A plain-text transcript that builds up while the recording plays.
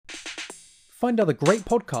Find other great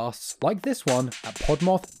podcasts like this one at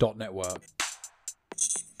podmoth.network.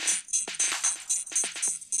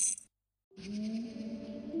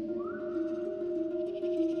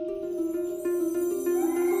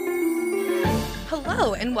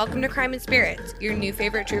 Hello, and welcome to Crime and Spirits, your new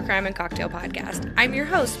favorite true crime and cocktail podcast. I'm your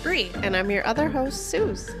host, Bree. And I'm your other host,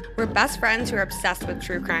 Suze. We're best friends who are obsessed with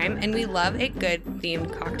true crime, and we love a good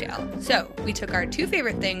themed cocktail. So, we took our two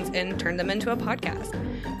favorite things and turned them into a podcast.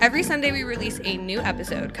 Every Sunday, we release a new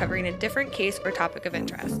episode covering a different case or topic of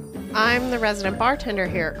interest. I'm the resident bartender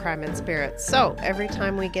here at Crime and Spirits. So, every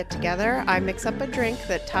time we get together, I mix up a drink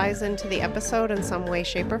that ties into the episode in some way,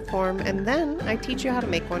 shape, or form, and then I teach you how to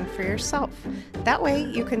make one for yourself. That way,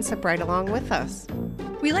 you can sip right along with us.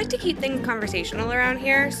 We like to keep things conversational around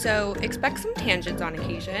here, so expect some tangents on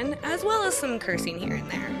occasion, as well as some cursing here and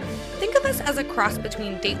there. Think of us as a cross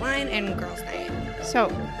between Dateline and Girls' Night. So,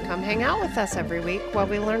 come hang out with us every week while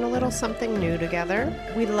we learn a little something new together.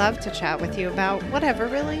 We'd love to chat with you about whatever,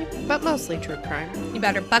 really, but mostly true crime. You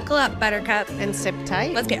better buckle up, Buttercup. And sip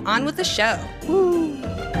tight. Let's get on with the show. Woo!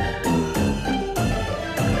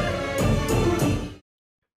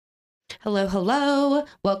 Hello, hello.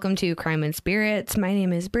 Welcome to Crime and Spirits. My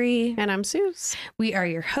name is Bree. And I'm Suze. We are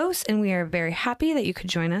your hosts, and we are very happy that you could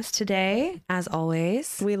join us today, as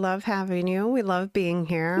always. We love having you. We love being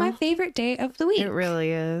here. My favorite day of the week. It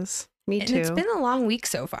really is. Me too. And it's been a long week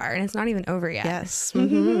so far, and it's not even over yet. Yes.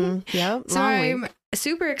 Mm-hmm. Yep. So I'm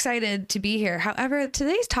super excited to be here. However,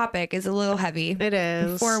 today's topic is a little heavy. It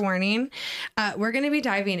is. Forewarning. We're going to be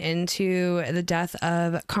diving into the death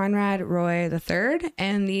of Conrad Roy III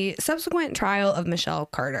and the subsequent trial of Michelle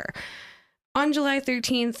Carter. On July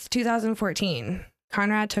 13th, 2014,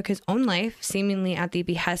 Conrad took his own life, seemingly at the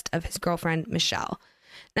behest of his girlfriend, Michelle.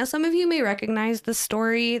 Now, some of you may recognize the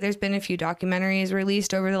story. There's been a few documentaries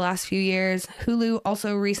released over the last few years. Hulu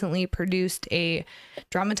also recently produced a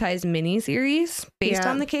dramatized miniseries based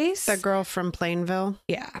on the case. The girl from Plainville.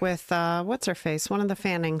 Yeah. With, what's her face? One of the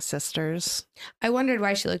Fanning sisters. I wondered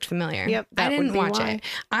why she looked familiar. Yep. I didn't watch it.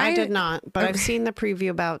 I did not, but I've seen the preview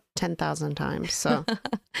about 10,000 times. So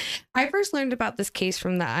I first learned about this case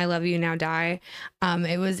from the I Love You Now Die.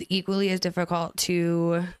 It was equally as difficult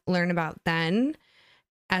to learn about then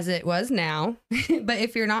as it was now. But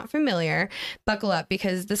if you're not familiar, buckle up,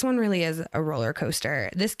 because this one really is a roller coaster.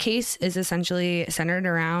 This case is essentially centered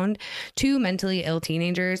around two mentally ill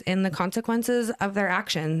teenagers and the consequences of their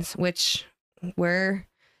actions, which were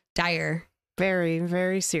dire. Very,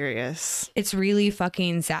 very serious. It's really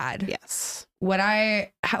fucking sad. Yes.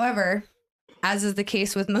 However, as is the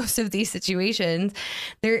case with most of these situations,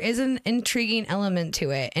 there is an intriguing element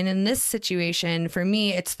to it. And in this situation, for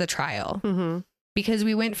me, it's the trial. Mm-hmm. Because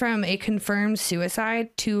we went from a confirmed suicide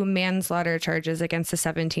to manslaughter charges against a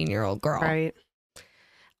 17-year-old girl. Right.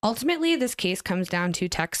 Ultimately, this case comes down to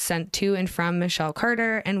texts sent to and from Michelle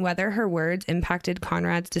Carter and whether her words impacted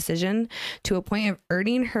Conrad's decision to a point of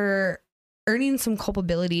earning some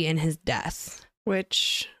culpability in his death.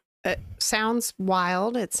 Which sounds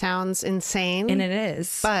wild. It sounds insane. And it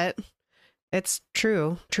is. But it's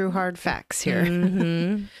true hard facts here.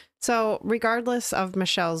 Mm-hmm. So regardless of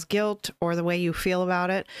Michelle's guilt or the way you feel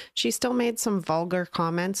about it, she still made some vulgar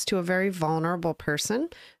comments to a very vulnerable person,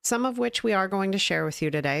 some of which we are going to share with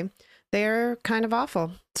you today. They're kind of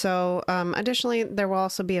awful. So additionally, there will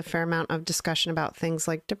also be a fair amount of discussion about things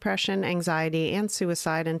like depression, anxiety, and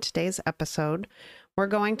suicide in today's episode. We're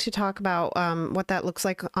going to talk about what that looks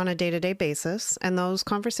like on a day-to-day basis, and those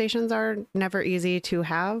conversations are never easy to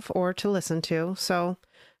have or to listen to. So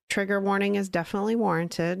trigger warning is definitely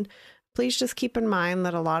warranted. Please just keep in mind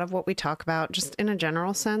that a lot of what we talk about, just in a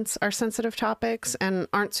general sense, are sensitive topics and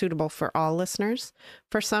aren't suitable for all listeners.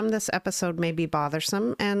 For some, this episode may be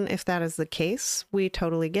bothersome, and if that is the case, we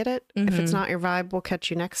totally get it. Mm-hmm. If it's not your vibe, we'll catch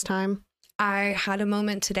you next time. I had a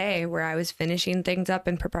moment today where I was finishing things up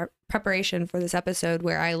in preparation for this episode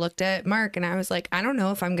where I looked at Mark and I was like, I don't know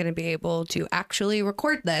if I'm going to be able to actually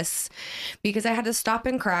record this, because I had to stop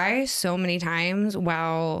and cry so many times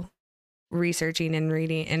while researching and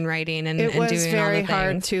reading and writing and doing all the things. It was very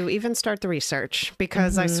hard to even start the research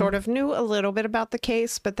because I sort of knew a little bit about the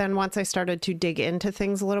case, but then once I started to dig into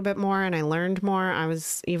things a little bit more and I learned more, I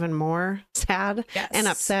was even more sad and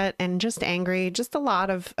upset and just angry, just a lot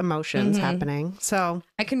of emotions happening. So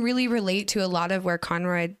I can really relate to a lot of where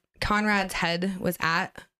Conrad's head was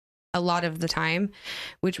at a lot of the time,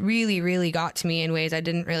 which really, really got to me in ways I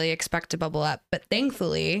didn't really expect to bubble up. But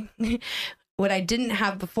thankfully, what I didn't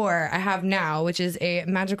have before, I have now, which is a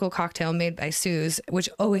magical cocktail made by Suze, which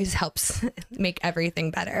always helps make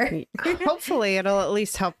everything better. Hopefully it'll at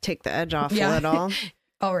least help take the edge off a little.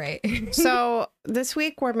 All right. So this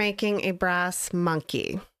week we're making a brass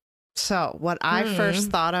monkey. So what I first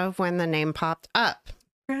thought of when the name popped up,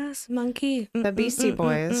 Brass monkey. the Beastie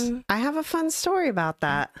Boys. I have a fun story about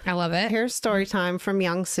that. I love it. Here's story time from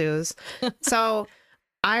Young Sue's. So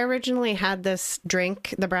I originally had this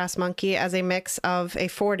drink, the Brass Monkey, as a mix of a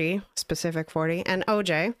 40, specific 40, and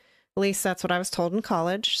OJ. At least that's what I was told in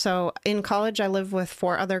college. So in college, I lived with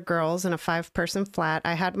 4 other girls in a 5-person flat.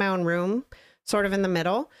 I had my own room, sort of in the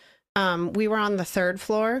middle. We were on the 3rd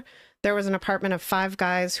floor. There was an apartment of 5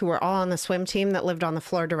 guys who were all on the swim team that lived on the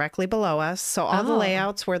floor directly below us. So all the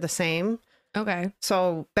layouts were the same. Okay.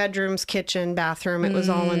 So bedrooms, kitchen, bathroom, it was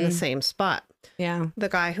all in the same spot. Yeah. The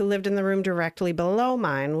guy who lived in the room directly below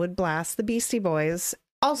mine would blast the Beastie Boys,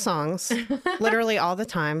 all songs, literally all the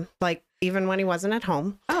time, like even when he wasn't at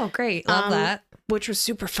home. Oh, great. Love that. Which was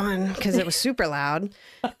super fun because it was super loud.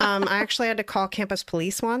 I actually had to call campus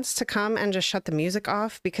police once to come and just shut the music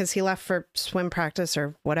off because he left for swim practice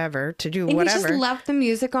or whatever to do And whatever. he just left the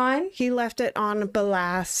music on? He left it on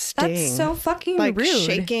blasting. That's so fucking like rude.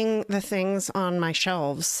 shaking the things on my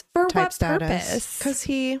shelves. For type what status. purpose? Because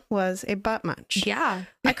he was a butt munch. Yeah.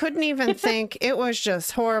 I couldn't even think. It was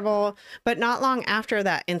just horrible. But not long after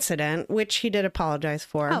that incident, which he did apologize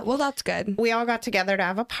for. Oh, well, that's good. We all got together to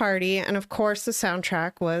have a party, and of course the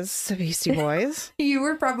soundtrack was the Beastie Boys. You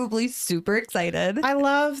were probably super excited. I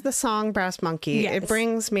love the song Brass Monkey. Yes. It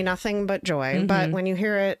brings me nothing but joy. But when you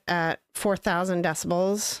hear it at 4,000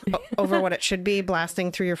 decibels over what it should be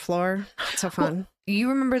blasting through your floor, not so fun. You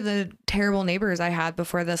remember the terrible neighbors I had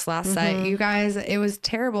before this last set. You guys, it was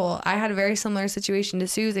terrible. I had a very similar situation to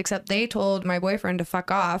Sue's, except they told my boyfriend to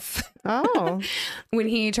fuck off Oh. when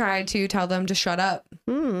he tried to tell them to shut up.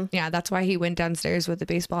 Yeah, that's why he went downstairs with the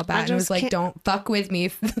baseball bat and just was like, can't- don't fuck with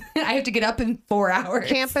me. I have to get up in 4 hours.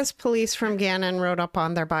 Campus police from Gannon rode up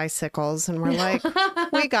on their bicycles and were like,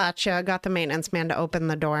 we gotcha. Got the maintenance man to open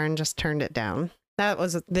the door and just turned it down. That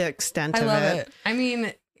was the extent I of love it. it. I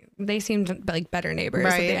mean, they seemed like better neighbors at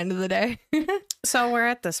Right. the end of the day. So we're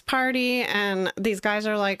at this party and these guys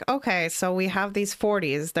are like, okay, so we have these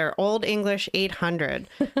 40s. They're Old English 800.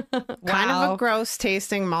 Kind of a gross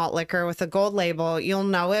tasting malt liquor with a gold label. You'll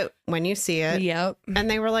know it when you see it. Yep. And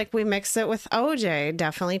they were like, we mixed it with OJ.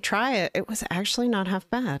 Definitely try it. It was actually not half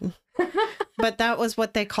bad. But that was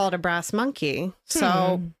what they called a brass monkey.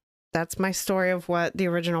 So that's my story of what the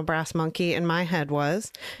original brass monkey in my head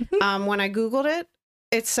was. When I Googled it,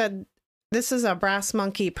 it said, this is a brass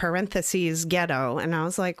monkey parentheses ghetto. And I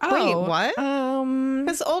was like, wait, what?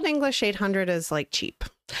 Because Old English 800 is like cheap.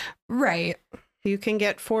 Right. You can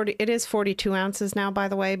get 40. It is 42 ounces now, by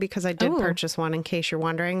the way, because I did Ooh. purchase one in case you're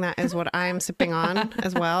wondering. That is what I am sipping on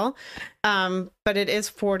as well. But it is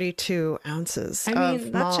 42 ounces I of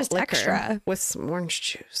mean, that's malt just liquor extra. with some orange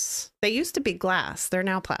juice. They used to be glass. They're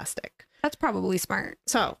now plastic. That's probably smart.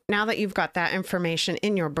 So now that you've got that information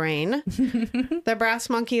in your brain, the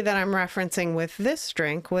brass monkey that I'm referencing with this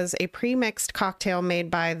drink was a pre-mixed cocktail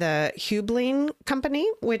made by the Hubline Company,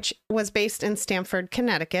 which was based in Stamford,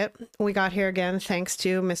 Connecticut. We got here again thanks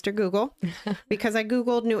to Mr. Google, because I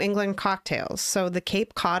Googled New England cocktails. So the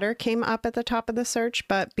Cape Codder came up at the top of the search,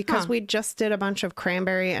 but because we just did a bunch of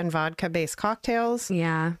cranberry and vodka-based cocktails,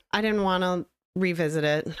 Yeah. I didn't want to revisit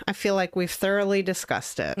it. I feel like we've thoroughly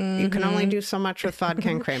discussed it. You can only do so much with vodka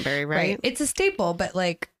and cranberry, right? It's a staple, but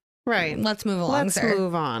like, Right. let's move along, Let's sir.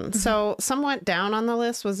 move on. So somewhat down on the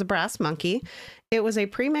list was the Brass Monkey. It was a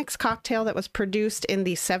pre-mixed cocktail that was produced in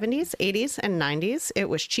the 70s, 80s, and 90s. It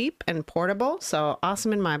was cheap and portable, so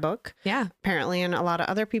awesome in my book. Yeah. Apparently in a lot of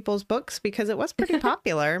other people's books because it was pretty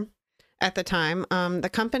popular at the time. The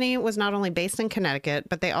company was not only based in Connecticut,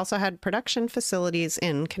 but they also had production facilities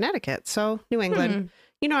in Connecticut. So New England,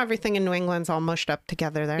 you know, everything in New England's all mushed up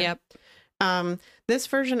together there. Yep. This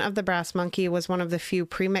version of the Brass Monkey was one of the few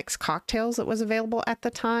pre-mixed cocktails that was available at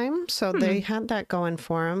the time. So they had that going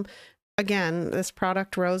for them. Again, this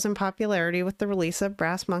product rose in popularity with the release of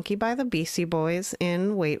Brass Monkey by the Beastie Boys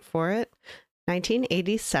in, wait for it,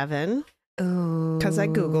 1987. Because I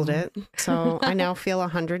Googled it. So I now feel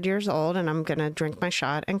 100 years old and I'm going to drink my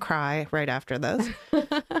shot and cry right after this.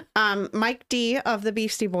 Mike D of the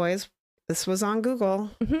Beastie Boys, this was on Google.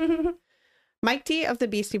 Mike D of the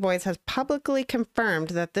Beastie Boys has publicly confirmed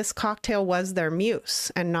that this cocktail was their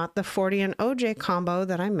muse and not the 40 and OJ combo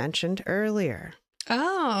that I mentioned earlier.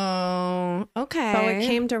 Oh, okay. So it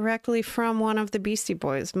came directly from one of the Beastie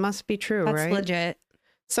Boys. Must be true, That's right? legit.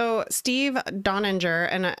 So Steve Doninger,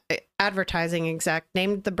 an advertising exec,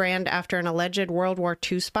 named the brand after an alleged World War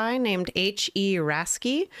II spy named H.E.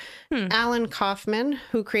 Rasky. Alan Kaufman,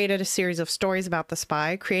 who created a series of stories about the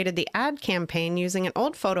spy, created the ad campaign using an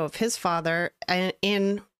old photo of his father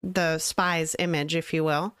in the spy's image, if you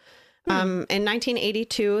will. In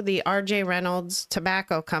 1982, the R.J. Reynolds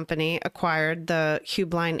Tobacco Company acquired the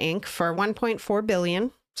Hubline Inc. for $1.4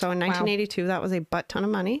 billion. So in 1982, that was a butt ton of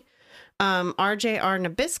money. RJR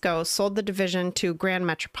Nabisco sold the division to Grand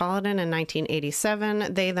Metropolitan in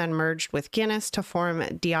 1987. They then merged with Guinness to form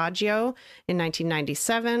Diageo in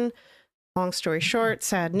 1997. Long story short,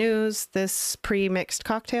 sad news. This pre-mixed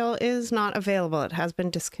cocktail is not available. It has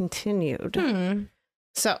been discontinued.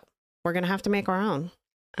 So we're going to have to make our own.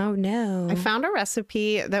 Oh, no. I found a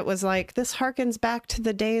recipe that was like, this harkens back to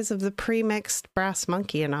the days of the pre-mixed brass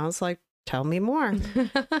monkey. And I was like, tell me more.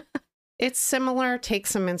 It's similar. Take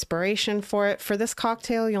some inspiration for it. For this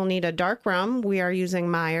cocktail, you'll need a dark rum. We are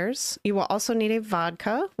using Myers. You will also need a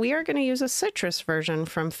vodka. We are going to use a citrus version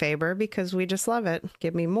from Faber because we just love it.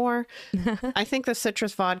 Give me more. I think the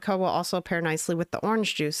citrus vodka will also pair nicely with the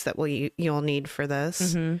orange juice that you'll need for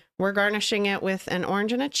this. We're garnishing it with an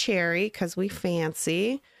orange and a cherry because we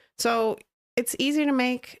fancy. So it's easy to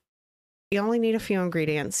make. You only need a few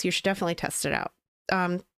ingredients. You should definitely test it out.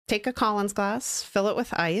 Take a Collins glass, fill it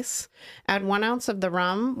with ice, add 1 ounce of the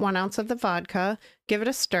rum, 1 ounce of the vodka, give it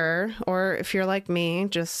a stir, or if you're like me,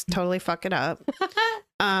 just totally fuck it up.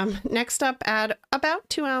 Next up, add about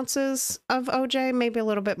 2 ounces of OJ, maybe a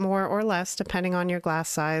little bit more or less, depending on your glass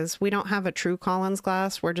size. We don't have a true Collins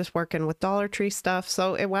glass. We're just working with Dollar Tree stuff,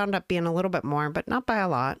 so it wound up being a little bit more, but not by a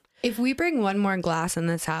lot. If we bring one more glass in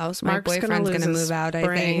this house, my Mark's boyfriend's going to move out,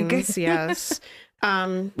 I think. Yes.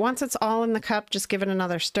 Once it's all in the cup, just give it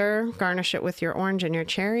another stir, garnish it with your orange and your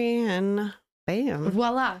cherry, and bam.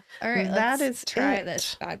 Voila. All right, let's try it.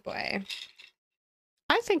 this bad boy.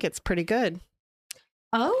 I think it's pretty good.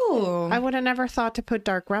 Oh. I would have never thought to put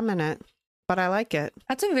dark rum in it, but I like it.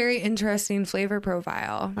 That's a very interesting flavor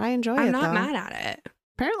profile. I enjoy it, I'm not though. mad at it.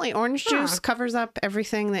 Apparently, orange juice covers up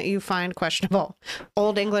everything that you find questionable.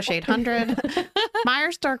 Old English 800.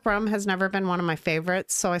 Myers Dark Rum has never been one of my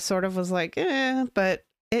favorites, so I sort of was like, but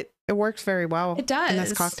it works very well. It does. In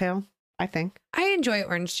this cocktail, I think. I enjoy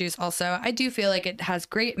orange juice also. I do feel like it has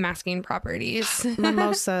great masking properties.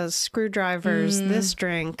 Mimosas, screwdrivers, this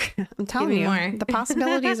drink. I'm telling you, more. the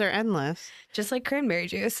possibilities are endless. Just like cranberry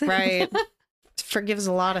juice. Right. Forgives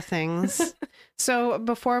a lot of things. So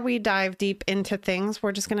before we dive deep into things,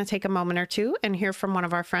 we're just going to take a moment or two and hear from one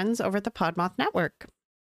of our friends over at the Podmoth Network.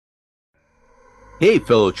 Hey,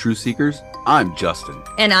 fellow truth seekers, I'm Justin.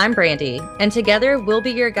 And I'm Brandy, and together we'll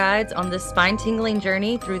be your guides on this spine-tingling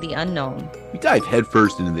journey through the unknown. We dive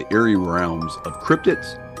headfirst into the eerie realms of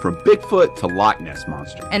cryptids, from Bigfoot to Loch Ness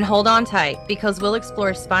Monster. And hold on tight, because we'll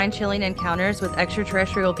explore spine-chilling encounters with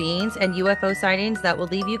extraterrestrial beings and UFO sightings that will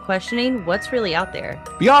leave you questioning what's really out there.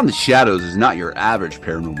 Beyond the Shadows is not your average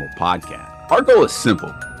paranormal podcast. Our goal is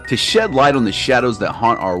simple: to shed light on the shadows that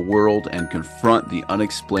haunt our world and confront the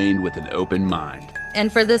unexplained with an open mind.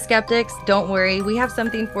 And for the skeptics, don't worry, we have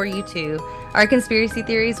something for you too. Our conspiracy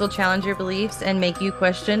theories will challenge your beliefs and make you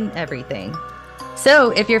question everything.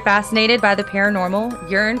 So, if you're fascinated by the paranormal,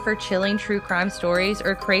 yearn for chilling true crime stories,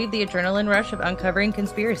 or crave the adrenaline rush of uncovering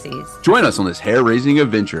conspiracies, join us on this hair-raising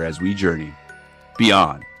adventure as we journey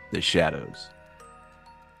beyond the shadows.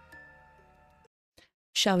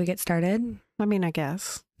 Shall we get started? I mean, I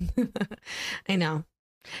guess. I know.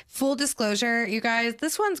 Full disclosure, you guys,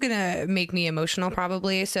 this one's going to make me emotional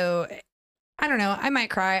probably. So I don't know. I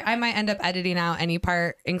might cry. I might end up editing out any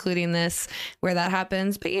part, including this, where that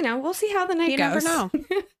happens. But, we'll see how the night goes. You never know.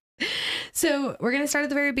 So we're going to start at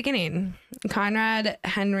the very beginning. Conrad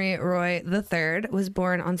Henry Roy III was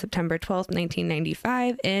born on September 12th,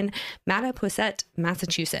 1995 in Mattapoisett,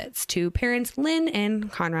 Massachusetts, to parents Lynn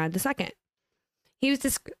and Conrad II. He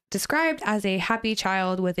was described as a happy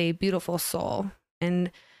child with a beautiful soul.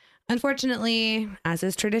 And unfortunately, as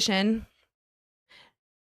is tradition,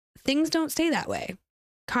 things don't stay that way.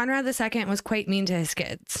 Conrad II was quite mean to his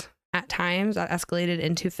kids. At times, that escalated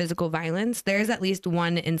into physical violence. There's at least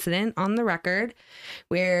one incident on the record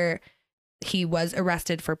where he was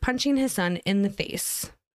arrested for punching his son in the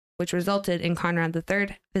face, which resulted in Conrad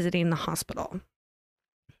III visiting the hospital.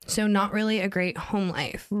 So not really a great home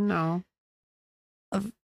life. No.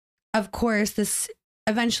 Of course, this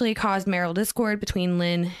eventually caused marital discord between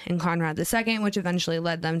Lynn and Conrad II, which eventually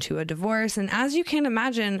led them to a divorce. And as you can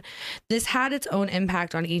imagine, this had its own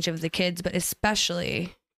impact on each of the kids, but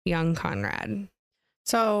especially young Conrad.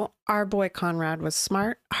 So our boy Conrad was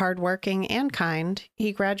smart, hardworking, and kind.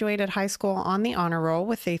 He graduated high school on the honor roll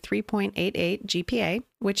with a 3.88 GPA,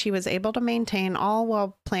 which he was able to maintain all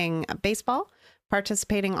while playing baseball,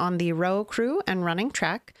 participating on the row crew, and running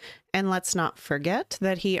track. And let's not forget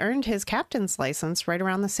that he earned his captain's license right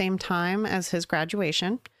around the same time as his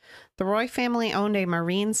graduation. The Roy family owned a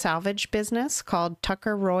marine salvage business called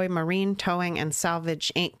Tucker Roy Marine Towing and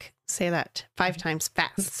Salvage, Inc. Say that 5 times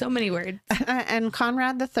fast. So many words. And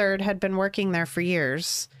Conrad III had been working there for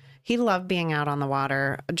years. He loved being out on the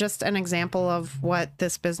water. Just an example of what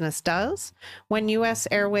this business does. When U.S.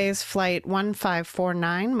 Airways Flight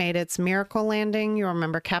 1549 made its miracle landing, you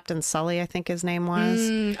remember Captain Sully, I think his name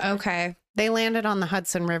was. Okay. They landed on the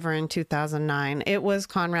Hudson River in 2009. It was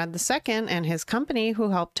Conrad II and his company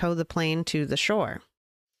who helped tow the plane to the shore.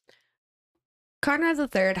 Conrad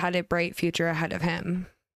III had a bright future ahead of him.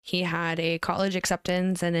 He had a college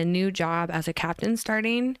acceptance and a new job as a captain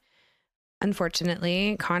starting.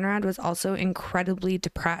 Unfortunately, Conrad was also incredibly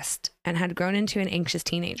depressed and had grown into an anxious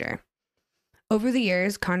teenager. Over the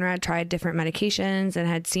years, Conrad tried different medications and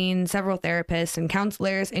had seen several therapists and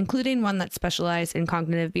counselors, including one that specialized in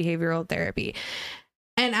cognitive behavioral therapy.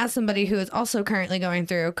 And as somebody who is also currently going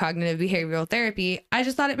through cognitive behavioral therapy, I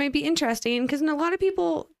just thought it might be interesting because a lot of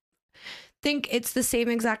people think it's the same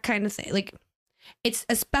exact kind of thing. Like, it's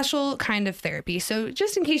a special kind of therapy. So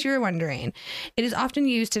just in case you were wondering, it is often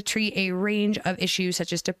used to treat a range of issues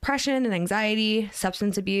such as depression and anxiety,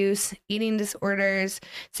 substance abuse, eating disorders,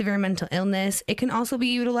 severe mental illness. It can also be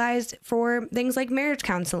utilized for things like marriage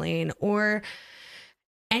counseling or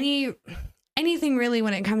anything really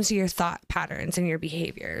when it comes to your thought patterns and your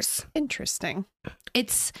behaviors. Interesting.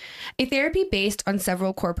 It's a therapy based on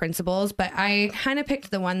several core principles, but I kind of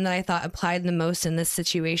picked the one that I thought applied the most in this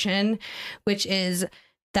situation, which is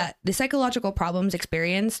that the psychological problems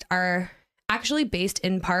experienced are actually based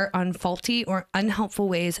in part on faulty or unhelpful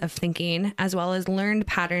ways of thinking, as well as learned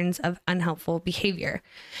patterns of unhelpful behavior.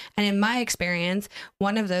 And in my experience,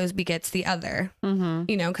 one of those begets the other,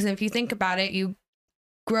 because if you think about it, you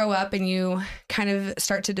grow up and you kind of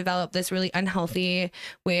start to develop this really unhealthy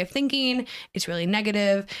way of thinking. It's really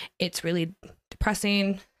negative. It's really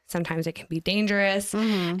depressing. Sometimes it can be dangerous.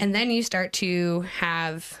 And then you start to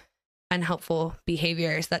have unhelpful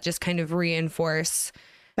behaviors that just kind of reinforce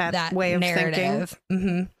that way of narrative.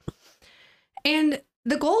 And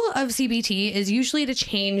the goal of CBT is usually to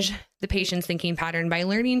change the patient's thinking pattern by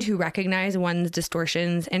learning to recognize one's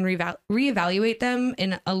distortions and reevaluate them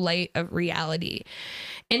in a light of reality.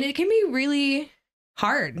 And it can be really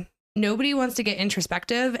hard. Nobody wants to get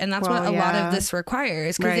introspective, and that's what a lot of this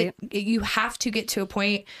requires, because you have to get to a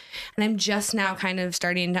point, and I'm just now kind of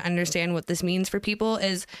starting to understand what this means for people,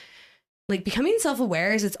 is like becoming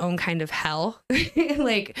self-aware is its own kind of hell.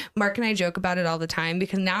 Like Mark and I joke about it all the time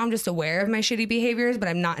because now I'm just aware of my shitty behaviors, but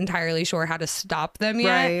I'm not entirely sure how to stop them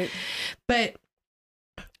yet. But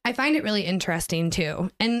I find it really interesting too.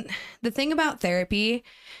 And the thing about therapy,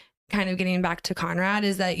 kind of getting back to Conrad,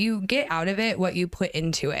 is that you get out of it what you put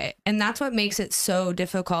into it. And that's what makes it so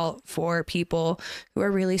difficult for people who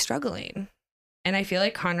are really struggling. And I feel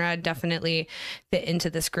like Conrad definitely fit into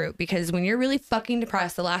this group, because when you're really fucking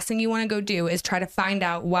depressed, the last thing you want to go do is try to find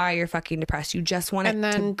out why you're fucking depressed. You just want it to go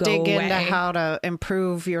away. And then dig into how to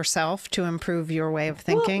improve yourself to improve your way of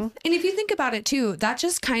thinking. Well, and if you think about it too, that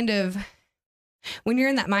just kind of, when you're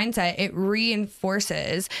in that mindset, it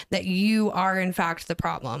reinforces that you are in fact the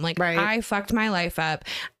problem. Like, I fucked my life up.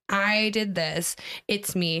 I did this.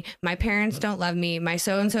 It's me. My parents don't love me. My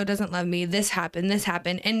so-and-so doesn't love me. This happened.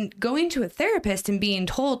 And going to a therapist and being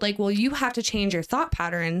told, like, well, you have to change your thought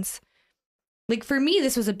patterns. Like, for me,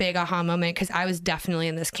 this was a big aha moment, because I was definitely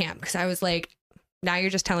in this camp, because I was like, now you're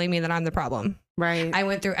just telling me that I'm the problem. I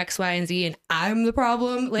went through X, Y, and Z and I'm the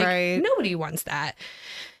problem. Like, nobody wants that.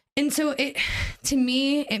 And so to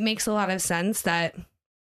me, it makes a lot of sense that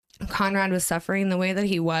Conrad was suffering the way that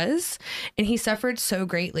he was, and he suffered so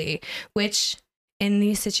greatly, which in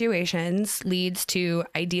these situations leads to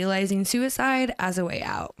idealizing suicide as a way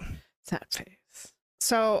out. Sad face.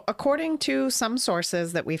 So according to some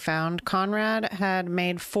sources that we found, Conrad had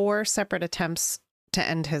made 4 separate attempts to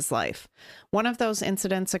end his life. One of those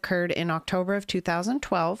incidents occurred in October of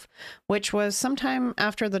 2012, which was sometime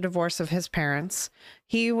after the divorce of his parents.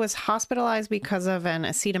 He was hospitalized because of an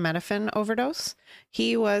acetaminophen overdose.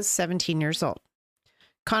 He was 17 years old.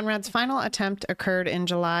 Conrad's final attempt occurred in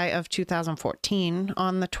July of 2014.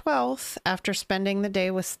 On the 12th, after spending the day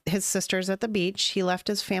with his sisters at the beach, he left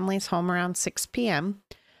his family's home around 6 p.m.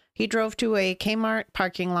 He drove to a Kmart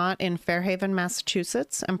parking lot in Fairhaven,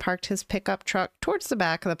 Massachusetts, and parked his pickup truck towards the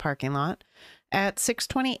back of the parking lot. At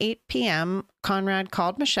 6:28 p.m., Conrad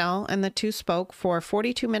called Michelle and the two spoke for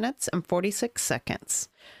 42 minutes and 46 seconds.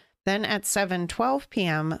 Then at 7:12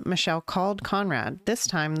 p.m., Michelle called Conrad. This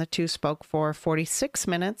time, the two spoke for 46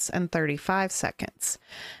 minutes and 35 seconds.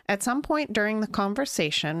 At some point during the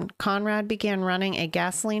conversation, Conrad began running a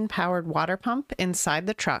gasoline-powered water pump inside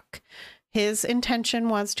the truck. His intention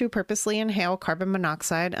was to purposely inhale carbon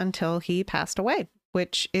monoxide until he passed away,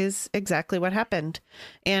 which is exactly what happened.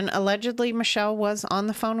 And allegedly, Michelle was on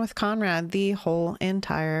the phone with Conrad the whole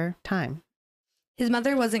entire time. His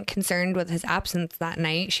mother wasn't concerned with his absence that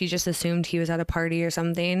night. She just assumed he was at a party or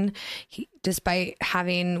something. Despite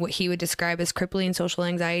having what he would describe as crippling social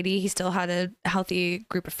anxiety, he still had a healthy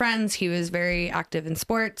group of friends. He was very active in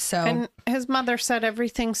sports. And his mother said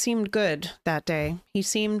everything seemed good that day. He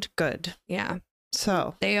seemed good. Yeah.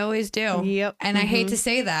 So they always do. Yep. And I hate to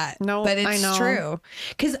say that, but it's true.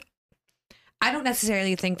 Because I don't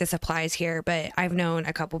necessarily think this applies here, but I've known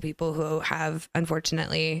a couple people who have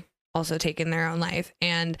unfortunately also taken their own life.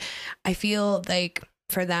 And I feel like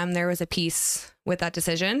for them, there was a peace with that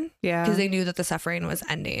decision. Yeah. Because they knew that the suffering was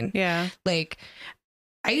ending. Yeah. Like,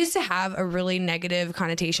 I used to have a really negative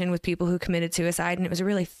connotation with people who committed suicide, and it was a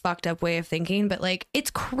really fucked up way of thinking. But like, it's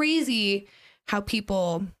crazy how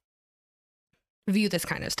people view this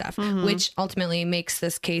kind of stuff, which ultimately makes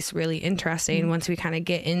this case really interesting once we kind of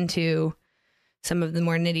get into some of the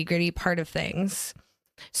more nitty gritty part of things.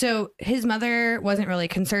 So his mother wasn't really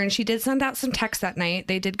concerned. She did send out some texts that night.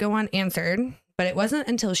 They did go unanswered, but it wasn't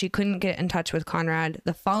until she couldn't get in touch with Conrad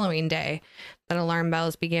the following day that alarm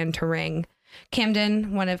bells began to ring.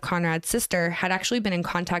 Camden, one of Conrad's sister, had actually been in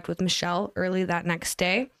contact with Michelle early that next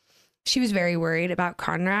day. She was very worried about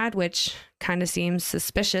Conrad, which kind of seems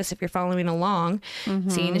suspicious if you're following along,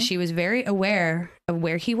 seeing as she was very aware of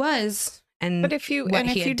where he was. But if you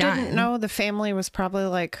didn't know, the family was probably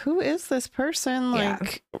like, who is this person?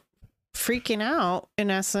 Like freaking out in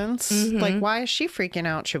essence. Like, why is she freaking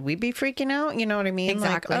out? Should we be freaking out? You know what I mean?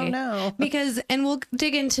 Exactly. Like, oh no. Because, and we'll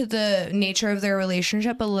dig into the nature of their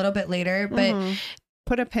relationship a little bit later, but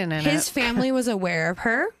put a pin in it. His family was aware of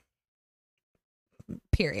her.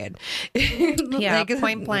 Period. Yeah, like,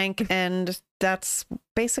 point blank. And that's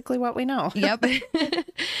basically what we know. Yep.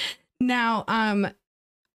 Now,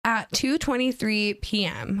 at 2:23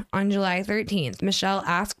 p.m. on July 13th, Michelle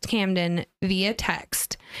asked Camden via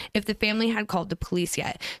text if the family had called the police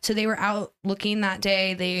yet. So they were out looking that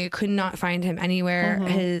day. They could not find him anywhere.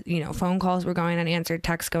 His, phone calls were going unanswered,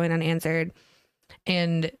 texts going unanswered,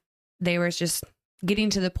 and they were just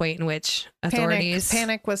getting to the point in which authorities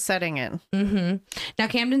panic was setting in. Now,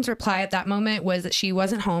 Camden's reply at that moment was that she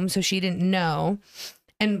wasn't home, so she didn't know.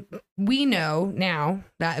 And we know now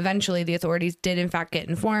that eventually the authorities did, in fact, get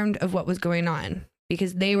informed of what was going on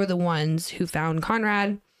because they were the ones who found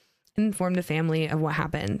Conrad and informed the family of what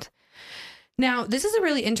happened. Now, this is a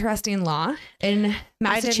really interesting law in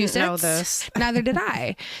Massachusetts. I didn't know this. Neither did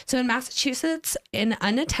I. So in Massachusetts, an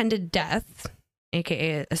unattended death,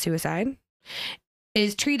 aka a suicide,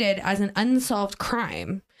 is treated as an unsolved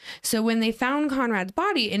crime. So when they found Conrad's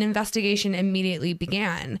body, an investigation immediately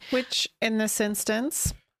began. Which, in this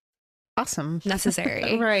instance, awesome.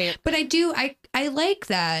 Necessary. Right. But I like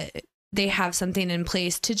that they have something in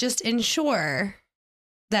place to just ensure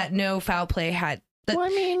that no foul play had. Well, I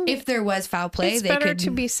mean, if there was foul play, it's better to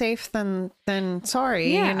be safe than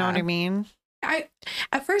sorry. Yeah. You know what I mean?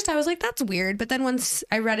 At first I was like, that's weird. But then once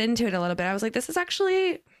I read into it a little bit, I was like, this is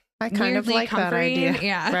actually I kind of like comforting. That idea.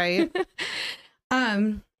 Yeah. Right.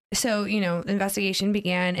 So, the investigation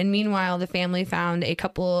began. And meanwhile, the family found a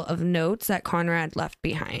couple of notes that Conrad left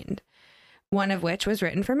behind. One of which was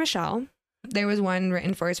written for Michelle. There was one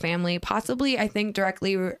written for his family, possibly, I think,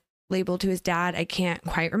 directly labeled to his dad. I can't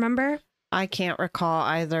quite remember. I can't recall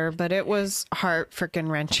either, but it was heart freaking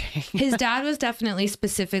wrenching. His dad was definitely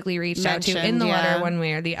specifically reached out to in the letter one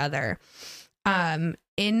way or the other.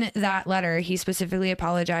 In that letter, he specifically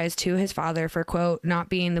apologized to his father for, quote, not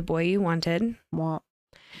being the boy you wanted.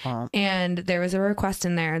 And there was a request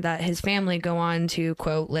in there that his family go on to,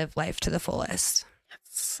 quote, live life to the fullest.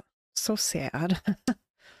 That's so sad.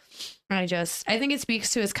 I think it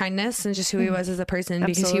speaks to his kindness and just who he was as a person,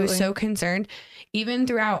 because he was so concerned, even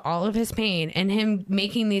throughout all of his pain and him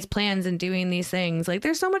making these plans and doing these things. Like,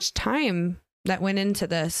 there's so much time that went into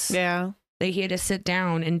this. Yeah. That he had to sit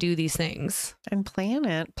down and do these things. And plan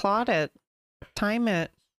it, plot it, time it.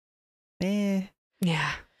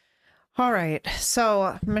 Yeah. All right.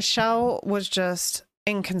 So Michelle was just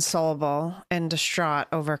inconsolable and distraught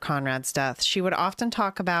over Conrad's death. She would often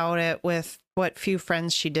talk about it with what few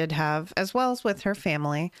friends she did have, as well as with her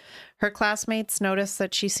family. Her classmates noticed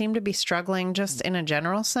that she seemed to be struggling just in a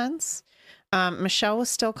general sense. Michelle was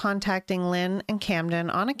still contacting Lynn and Camden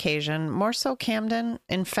on occasion, more so Camden.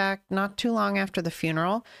 In fact, not too long after the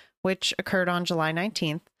funeral, which occurred on July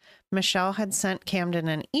 19th, Michelle had sent Camden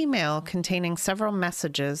an email containing several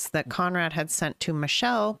messages that Conrad had sent to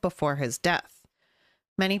Michelle before his death.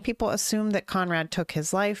 Many people assumed that Conrad took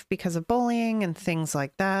his life because of bullying and things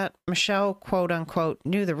like that. Michelle, quote unquote,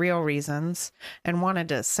 knew the real reasons and wanted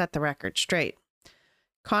to set the record straight.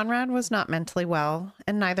 Conrad was not mentally well,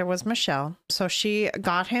 and neither was Michelle, so she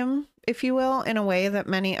got him, if you will, in a way that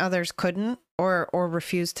many others couldn't or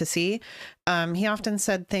refused to see. He often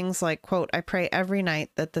said things like, quote, "I pray every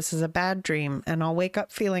night that this is a bad dream, and I'll wake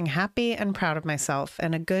up feeling happy and proud of myself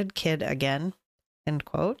and a good kid again," end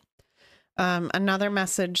quote. Another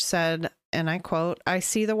message said, and I quote, "I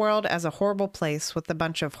see the world as a horrible place with a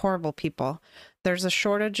bunch of horrible people. There's a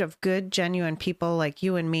shortage of good, genuine people like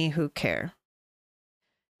you and me who care."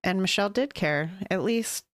 And Michelle did care, at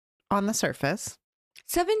least on the surface.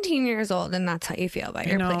 17 years old, and that's how you feel about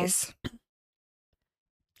your place.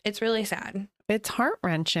 It's really sad. It's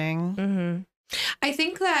heart-wrenching. Mm-hmm. I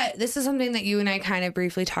think that this is something that you and I kind of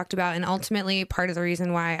briefly talked about, and ultimately part of the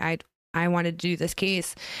reason why I wanted to do this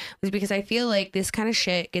case was because I feel like this kind of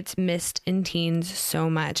shit gets missed in teens so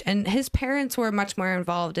much. And his parents were much more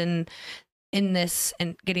involved in this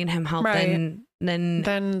and getting him help than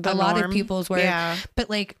a lot of people's were. Yeah. But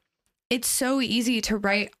like, it's so easy to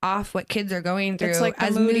write off what kids are going through. It's like the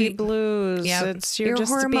as moody blues. Yeah, you're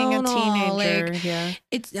just being a teenager. Like, yeah,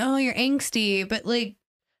 it's you're angsty, but like,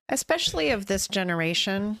 especially of this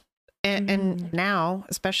generation, and now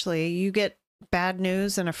especially, you get bad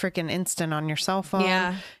news in a freaking instant on your cell phone.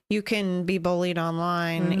 Yeah, you can be bullied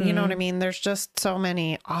online. You know what I mean? There's just so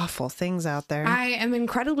many awful things out there. I am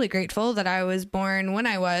incredibly grateful that I was born when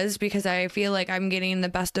I was, because I feel like I'm getting the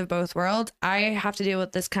best of both worlds. I have to deal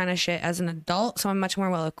with this kind of shit as an adult, so I'm much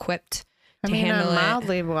more well equipped to handle I'm it.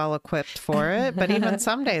 mildly well equipped for it, but even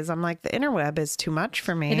some days I'm like, the interweb is too much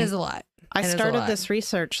for me. It is a lot. I started this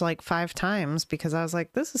research like 5 times because I was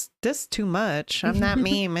like, this is too much. I'm that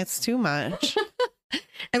meme. It's too much.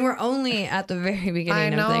 And we're only at the very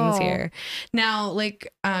beginning of things here. Now,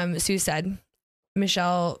 like Sue said,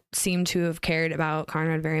 Michelle seemed to have cared about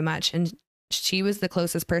Conrad very much, and she was the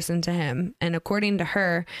closest person to him. And according to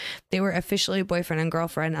her, they were officially boyfriend and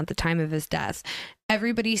girlfriend at the time of his death.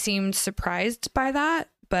 Everybody seemed surprised by that,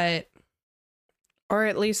 but... Or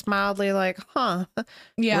at least mildly like, huh?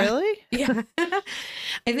 Yeah. Really? Yeah.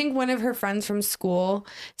 I think one of her friends from school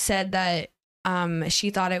said that she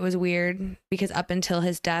thought it was weird because up until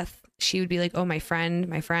his death, she would be like, "Oh, my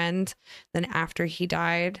friend." Then after he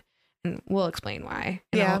died, and we'll explain why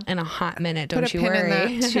in a hot minute. Don't you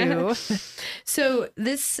worry. In that too. So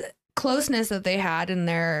this closeness that they had in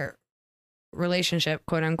their relationship,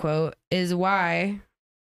 quote unquote, is why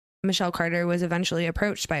Michelle Carter was eventually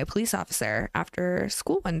approached by a police officer after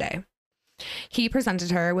school one day. He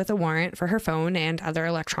presented her with a warrant for her phone and other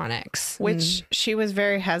electronics, which she was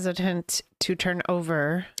very hesitant to turn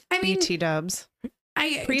over. BT dubs.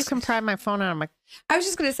 You can pry my phone out of my... I was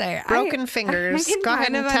just going to say... Broken fingers. I can Go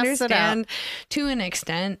ahead and test it out. To an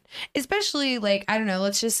extent. Especially, like, I don't know,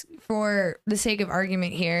 let's just, for the sake of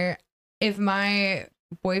argument here, if my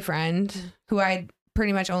boyfriend, who I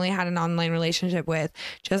pretty much only had an online relationship with,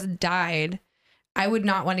 just died, I would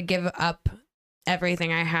not want to give up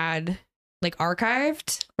everything I had, like,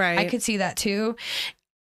 archived. Right. I could see that too.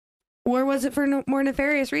 Or was it for more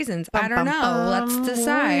nefarious reasons? I don't know. Let's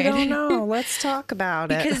decide. I don't know. Let's talk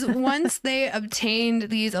about it. Because once they obtained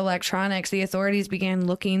these electronics, the authorities began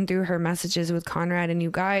looking through her messages with Conrad, and you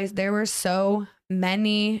guys, there were so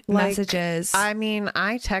many messages. I mean,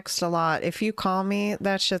 I text a lot. If you call me,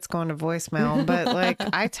 that shit's going to voicemail. But like,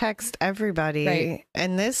 I text everybody, right.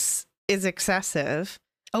 And this is excessive.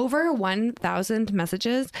 Over 1,000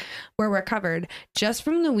 messages were recovered just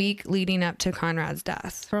from the week leading up to Conrad's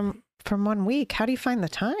death. From 1 week. How do you find the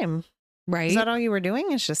time? Right. Is that all you were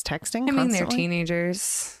doing? Is just texting? I mean, they're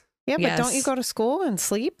teenagers. Yeah, but don't you go to school and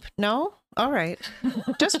sleep? No? All right.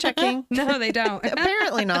 Just checking. No, they don't.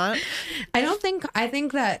 Apparently not. I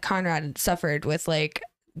think that Conrad suffered with like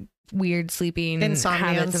weird sleeping insomnia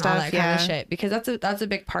habits and stuff, all that kind of shit, because that's a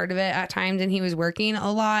big part of it at times. And he was working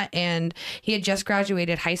a lot, and he had just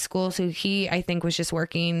graduated high school, so he, I think, was just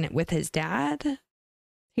working with his dad.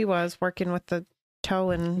 He was working with the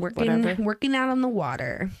tow and working out on the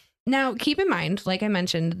water. Now, keep in mind, like I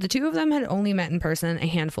mentioned, the two of them had only met in person a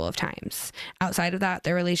handful of times. Outside of that,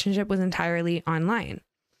 their relationship was entirely online.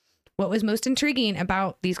 What was most intriguing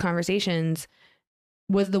about these conversations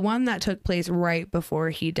was the one that took place right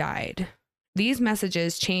before he died. these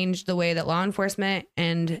messages changed the way that law enforcement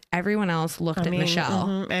and everyone else looked at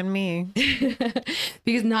Michelle. And me.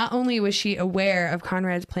 Because not only was she aware of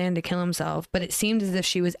Conrad's plan to kill himself, but it seemed as if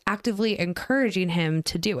she was actively encouraging him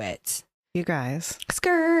to do it. You guys.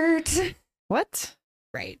 Skirt. What?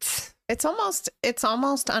 Right. It's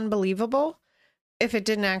almost unbelievable if it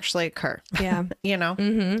didn't actually occur. Yeah. You know?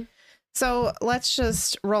 Mm-hmm. So let's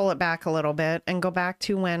just roll it back a little bit and go back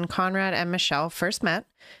to when Conrad and Michelle first met.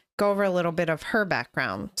 Go over a little bit of her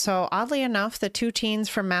background. So oddly enough, the two teens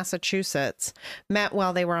from Massachusetts met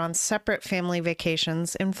while they were on separate family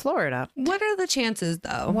vacations in Florida. What are the chances,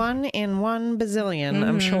 though? 1 in 1 bazillion,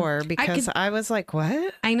 I'm sure, because I was like,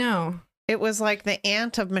 what? I know. It was like the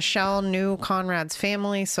aunt of Michelle knew Conrad's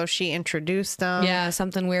family, so she introduced them. Yeah,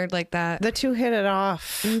 something weird like that. The two hit it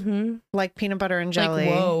off like peanut butter and jelly.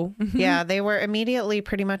 Like, whoa. Yeah, they were immediately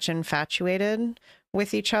pretty much infatuated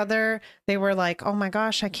with each other. They were like, oh my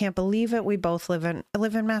gosh, I can't believe it. We both live in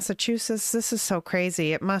Massachusetts. This is so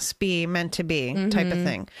crazy. It must be meant to be type of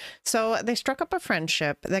thing. So they struck up a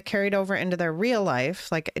friendship that carried over into their real life,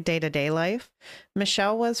 like day-to-day life.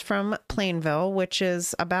 Michelle was from Plainville, which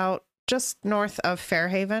is about just north of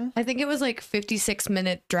Fairhaven. I think it was like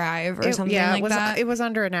 56-minute drive or something like that. It was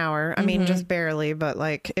under an hour. I mean, just barely, but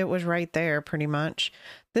like it was right there pretty much.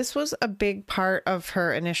 This was a big part of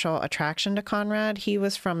her initial attraction to Conrad. He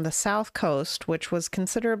was from the South Coast, which was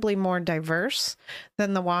considerably more diverse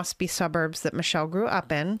than the waspy suburbs that Michelle grew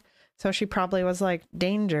up in. So she probably was like,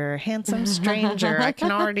 danger, handsome stranger. I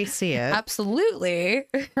can already see it. Absolutely.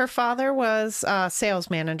 Her father was a sales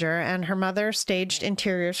manager and her mother staged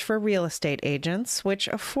interiors for real estate agents, which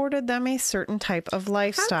afforded them a certain type of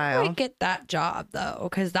lifestyle. How do I get that job, though?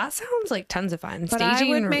 Because that sounds like tons of fun. But I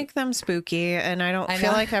would make them spooky, and I don't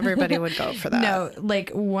feel like everybody would go for that. No,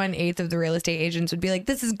 like 1/8 of the real estate agents would be like,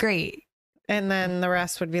 this is great. And then the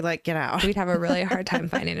rest would be like, get out. We'd have a really hard time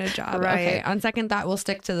finding a job. Right. Okay. On second thought, we'll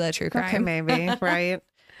stick to the true crime. Okay, maybe. Right.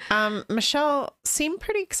 Michelle seemed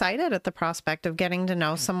pretty excited at the prospect of getting to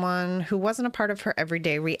know someone who wasn't a part of her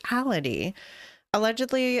everyday reality.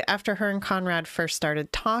 Allegedly, after her and Conrad first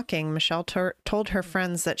started talking, Michelle told her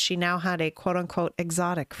friends that she now had a quote unquote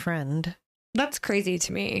exotic friend. That's crazy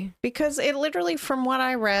to me. Because it literally, from what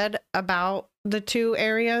I read about the two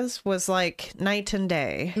areas, was like night and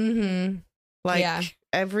day. Mm-hmm. Like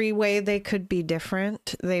every way they could be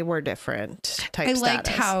different, they were different type I status. liked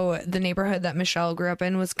how the neighborhood that Michelle grew up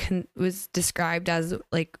in was described as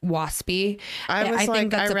like waspy. I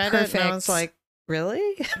read it and I was like, really?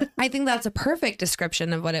 I think that's a perfect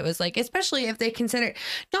description of what it was like, especially if they consider,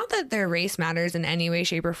 not that their race matters in any way,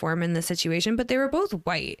 shape, or form in this situation, but they were both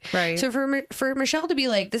white. Right. So for Michelle to be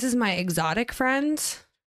like, this is my exotic friend.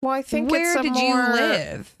 Well, I think where did you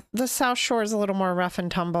live? The South Shore is a little more rough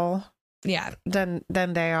and tumble. Yeah. Than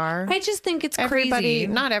they are. I just think it's crazy. Crazy.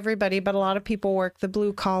 Not everybody, but a lot of people work the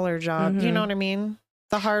blue collar job. You know what I mean?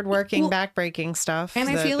 The hardworking, backbreaking stuff. And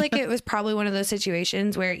I feel like it was probably one of those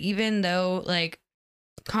situations where even though like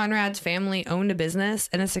Conrad's family owned a business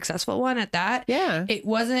and a successful one at that, it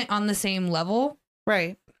wasn't on the same level.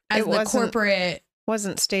 Right. As the corporate.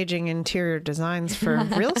 Wasn't staging interior designs for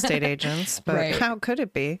real estate agents, but how could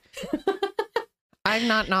it be? I'm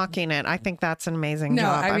not knocking it. I think that's an amazing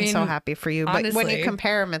job. I'm so happy for you. Honestly, but when you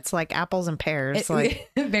compare them, it's like apples and pears.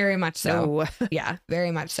 Very much so. No. Yeah,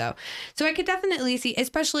 very much so. So I could definitely see,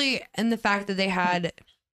 especially in the fact that they had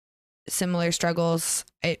similar struggles,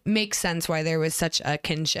 it makes sense why there was such a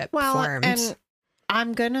kinship formed. And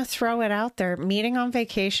I'm going to throw it out there. Meeting on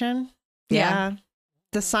vacation. Yeah.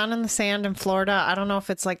 The sun and the sand in Florida. I don't know if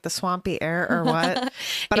it's like the swampy air or what,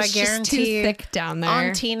 but I guarantee just too thick down there.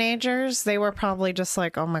 On teenagers, they were probably just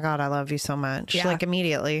like, oh my God, I love you so much. Like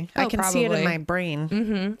immediately. I can see it in my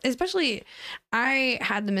brain. Especially, I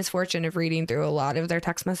had the misfortune of reading through a lot of their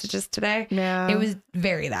text messages today. Yeah. It was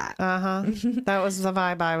very that. That was the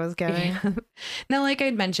vibe I was getting. Yeah. Now, like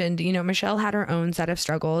I'd mentioned, Michelle had her own set of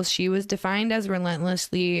struggles. She was defined as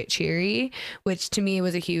relentlessly cheery, which to me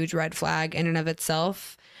was a huge red flag in and of itself.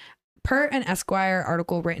 Per an Esquire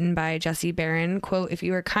article written by Jesse Barron, quote, if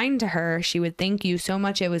you were kind to her, she would thank you so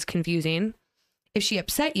much it was confusing. If she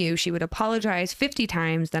upset you, she would apologize 50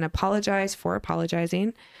 times, then apologize for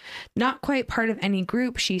apologizing. Not quite part of any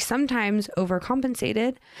group, she sometimes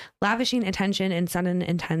overcompensated, lavishing attention in sudden,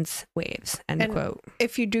 intense waves, end quote.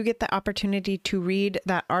 If you do get the opportunity to read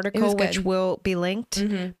that article, which will be linked,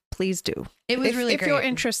 please do. It was really great. If you're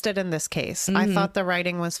interested in this case, I thought the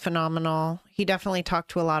writing was phenomenal. He definitely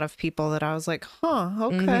talked to a lot of people that I was like,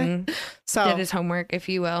 okay. So did his homework, if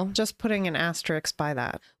you will. Just putting an asterisk by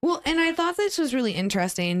that. Well, and I thought this was really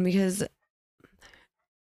interesting because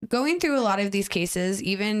going through a lot of these cases,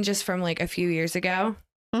 even just from like a few years ago,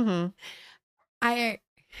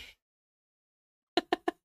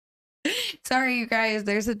 sorry, you guys,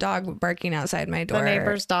 there's a dog barking outside my door. The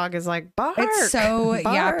neighbor's dog is like, bark. It's so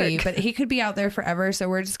bark. yappy, but he could be out there forever. So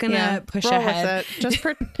we're just going to push roll ahead. with it. Just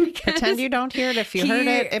pretend you don't hear it. If you heard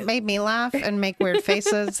it, it made me laugh and make weird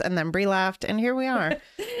faces. And then Brie laughed. And here we are.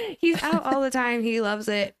 He's out all the time. He loves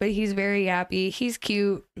it, but he's very yappy. He's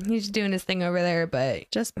cute. He's doing his thing over there, but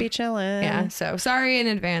just be chilling. Yeah. So sorry in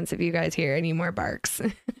advance if you guys hear any more barks.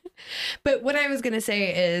 But what I was going to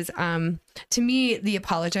say is, to me, the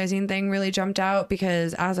apologizing thing really jumped out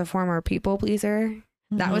because as a former people pleaser,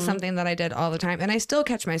 that was something that I did all the time. And I still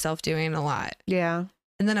catch myself doing a lot. Yeah.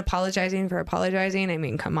 And then apologizing for apologizing. I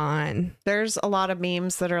mean, come on. There's a lot of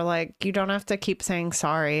memes that are like, you don't have to keep saying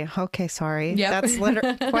sorry. Okay, sorry. Yep. That's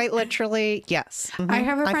quite literally, yes. I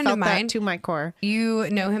have a friend of mine. That to my core. You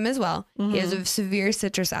know him as well. He has a severe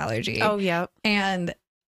citrus allergy. Oh, yeah. And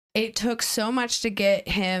it took so much to get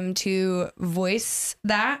him to voice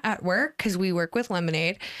that at work because we work with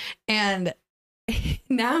lemonade. And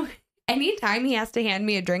now anytime he has to hand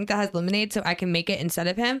me a drink that has lemonade so I can make it instead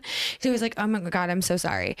of him, he was like, oh my God, I'm so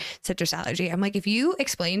sorry. Citrus allergy. I'm like, if you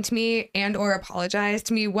explain to me and or apologize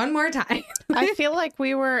to me one more time. I feel like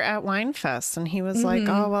we were at Wine Fest and he was like,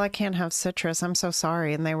 oh, well, I can't have citrus. I'm so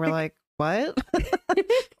sorry. And they were like, what?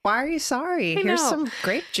 Why are you sorry? Here's some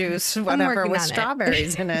grape juice, whatever, with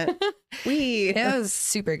strawberries in it. It was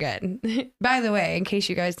super good. By the way, in case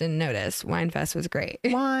you guys didn't notice, Wine Fest was great.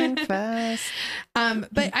 Wine Fest.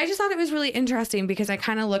 But I just thought it was really interesting because I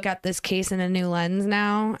kind of look at this case in a new lens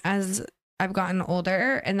now as I've gotten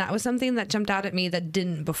older, and that was something that jumped out at me that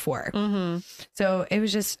didn't before. So it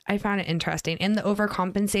was just, I found it interesting. And the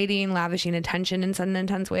overcompensating, lavishing attention in sudden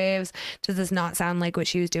intense waves, does this not sound like what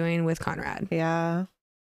she was doing with Conrad? Yeah.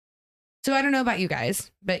 So I don't know about you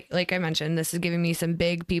guys, but like I mentioned, this is giving me some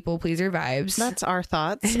big people pleaser vibes. That's our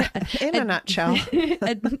thoughts in a nutshell.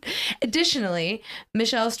 Additionally,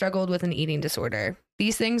 Michelle struggled with an eating disorder.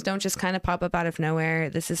 These things don't just kind of pop up out of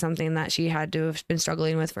nowhere. This is something that she had to have been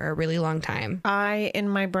struggling with for a really long time. I, in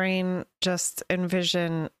my brain, just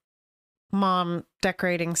envision mom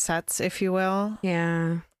decorating sets, if you will.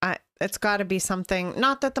 Yeah. It's got to be something,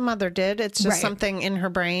 not that the mother did. It's just something in her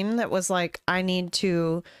brain that was like, I need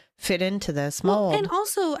to fit into this mold. Well, and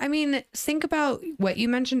also, I mean, think about what you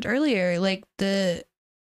mentioned earlier. Like the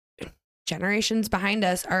generations behind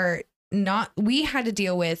us are not, we had to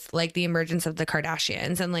deal with like the emergence of the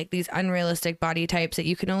Kardashians and like these unrealistic body types that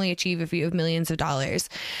you can only achieve if you have millions of dollars.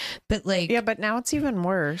 But like, yeah, but now it's even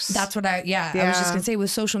worse. That's what I was just gonna say,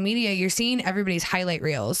 with social media, you're seeing everybody's highlight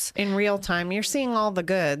reels in real time. You're seeing all the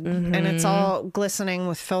good and it's all glistening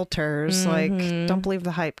with filters. Like, don't believe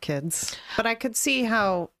the hype, kids. But I could see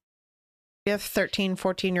how if 13,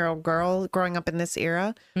 14-year-old girl growing up in this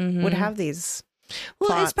era would have these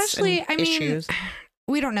especially, I mean, issues.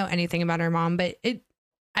 We don't know anything about her mom, but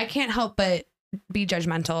I can't help but be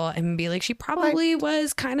judgmental and be like, she probably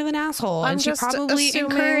was kind of an asshole and she probably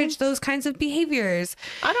encouraged those kinds of behaviors.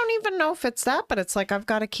 I don't even know if it's that, but it's like, I've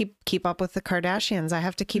got to keep up with the Kardashians. I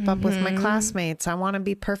have to keep up with my classmates. I want to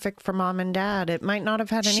be perfect for mom and dad. It might not have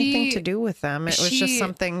had anything to do with them. It was just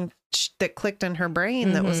something that clicked in her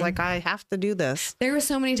brain that was like, I have to do this. There were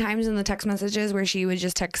so many times in the text messages where she would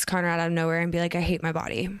just text Conrad out of nowhere and be like, I hate my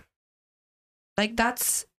body. Like,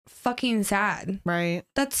 that's fucking sad. Right.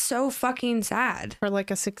 That's so fucking sad. For like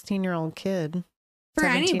a 16-year-old kid. For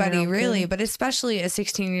anybody, really, but especially a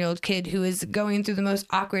 16-year-old kid who is going through the most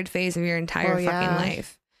awkward phase of your entire fucking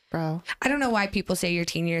life. Bro. I don't know why people say your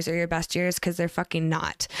teen years are your best years, because they're fucking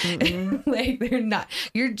not. Like, they're not.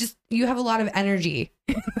 You have a lot of energy.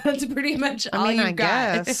 That's pretty much all you've got.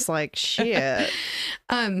 I guess, like, shit.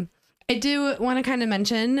 I do want to kind of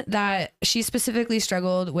mention that she specifically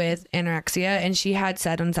struggled with anorexia, and she had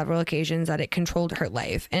said on several occasions that it controlled her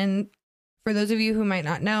life. And for those of you who might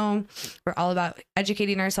not know, we're all about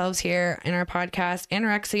educating ourselves here in our podcast.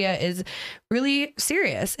 Anorexia is really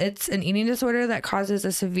serious. It's an eating disorder that causes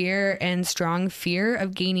a severe and strong fear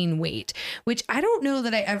of gaining weight, which I don't know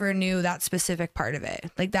that I ever knew that specific part of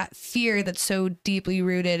it. Like that fear that's so deeply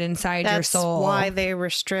rooted inside your soul. That's why they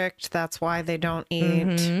restrict. That's why they don't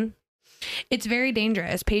eat. It's very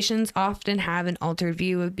dangerous. Patients often have an altered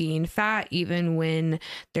view of being fat, even when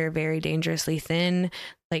they're very dangerously thin.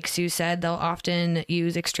 Like Sue said, they'll often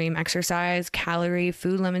use extreme exercise, calorie,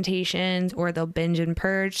 food limitations, or they'll binge and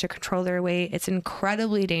purge to control their weight. It's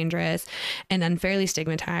incredibly dangerous and unfairly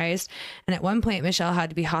stigmatized. And at one point, Michelle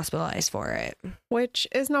had to be hospitalized for it. Which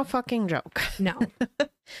is no fucking joke. No.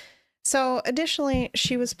 So, additionally,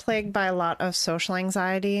 she was plagued by a lot of social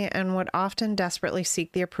anxiety and would often desperately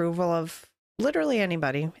seek the approval of literally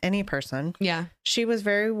anybody, any person. Yeah. She was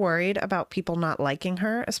very worried about people not liking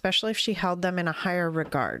her, especially if she held them in a higher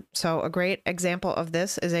regard. So, a great example of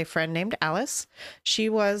this is a friend named Alice. She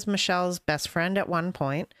was Michelle's best friend at one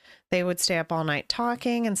point. They would stay up all night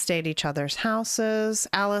talking and stay at each other's houses.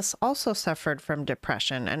 Alice also suffered from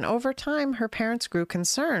depression, and over time, her parents grew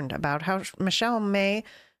concerned about how Michelle may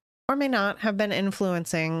or may not have been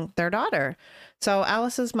influencing their daughter. So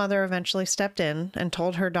Alice's mother eventually stepped in and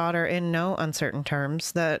told her daughter in no uncertain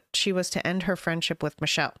terms that she was to end her friendship with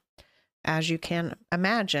Michelle. As you can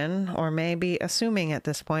imagine, or maybe assuming at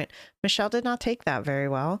this point, Michelle did not take that very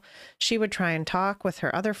well. She would try and talk with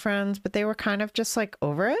her other friends, but they were kind of just like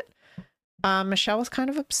over it. Michelle was kind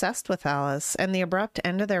of obsessed with Alice, and the abrupt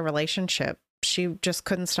end of their relationship, she just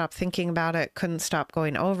couldn't stop thinking about it, couldn't stop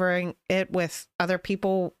going over it with other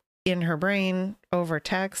people in her brain, over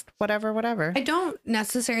text, whatever. I don't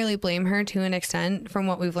necessarily blame her to an extent from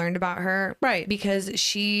what we've learned about her. Right. Because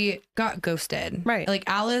she got ghosted. Right. Like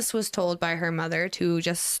Alice was told by her mother to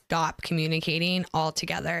just stop communicating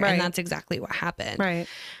altogether. Right. And that's exactly what happened. Right.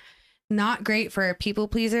 Not great for a people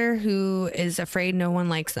pleaser who is afraid no one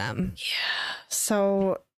likes them. Yeah.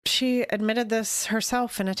 So she admitted this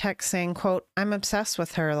herself in a text saying, quote, "I'm obsessed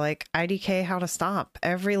with her, like IDK how to stop.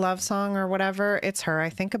 Every love song or whatever, it's her I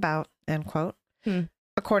think about," end quote.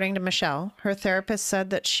 According to Michelle, her therapist said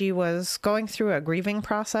that she was going through a grieving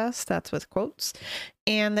process, that's with quotes,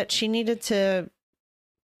 and that she needed to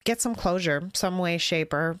get some closure, some way,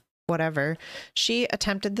 shape, or whatever. She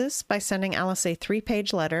attempted this by sending Alice a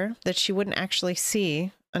 3-page letter that she wouldn't actually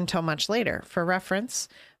see until much later. For reference,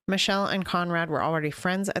 Michelle and Conrad were already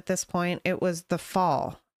friends at this point. It was the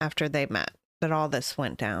fall after they met that all this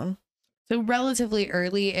went down. So relatively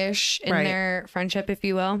early-ish in their friendship, if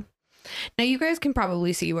you will. Now you guys can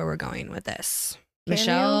probably see where we're going with this. Can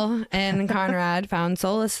Michelle and Conrad found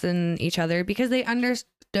solace in each other because they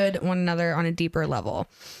understood one another on a deeper level.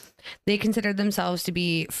 They considered themselves to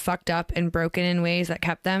be fucked up and broken in ways that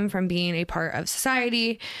kept them from being a part of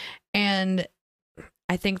society. And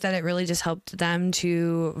I think that it really just helped them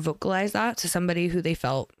to vocalize that to somebody who they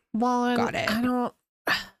felt got it.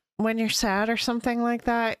 When you're sad or something like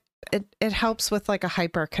that, it helps with like a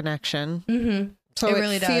hyper connection. Mm-hmm. So it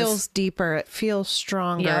really feels deeper. It feels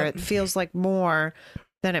stronger. Yep. It feels like more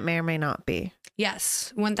than it may or may not be.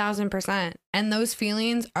 Yes, 1000%. And those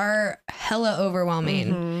feelings are hella overwhelming.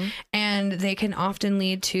 Mm-hmm. And they can often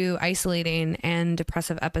lead to isolating and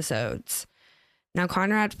depressive episodes. Now,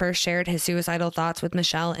 Conrad first shared his suicidal thoughts with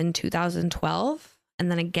Michelle in 2012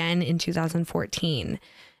 and then again in 2014.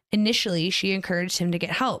 Initially, she encouraged him to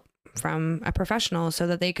get help from a professional so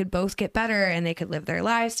that they could both get better and they could live their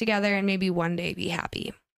lives together and maybe one day be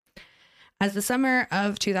happy. As the summer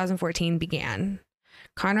of 2014 began,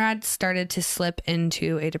 Conrad started to slip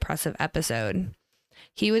into a depressive episode.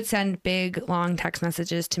 He would send big, long text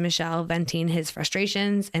messages to Michelle venting his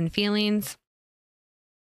frustrations and feelings.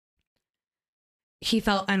 He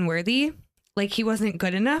felt unworthy, like he wasn't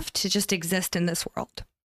good enough to just exist in this world.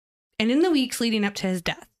 And in the weeks leading up to his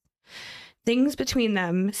death, things between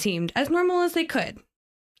them seemed as normal as they could,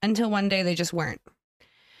 until one day they just weren't.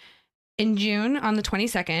 In June, on the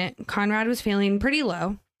 22nd, Conrad was feeling pretty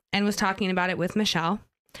low and was talking about it with Michelle.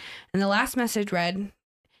 And the last message read,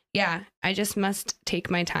 "Yeah, I just must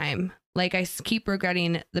take my time. Like I keep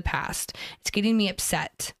regretting the past. It's getting me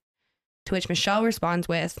upset." To which Michelle responds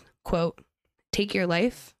with, quote, "Take your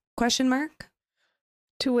life? Question mark."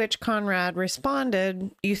 To which Conrad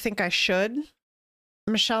responded, "You think I should?"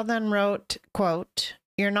 Michelle then wrote, quote,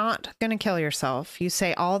 "You're not going to kill yourself. You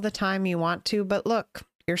say all the time you want to, but look,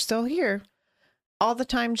 you're still here. All the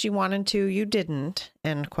times you wanted to, you didn't,"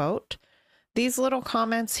 end quote. These little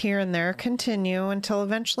comments here and there continue until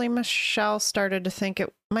eventually Michelle started to think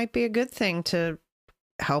it might be a good thing to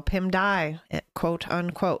help him die, quote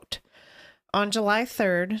unquote. On July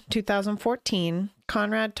 3rd, 2014,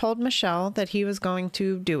 Conrad told Michelle that he was going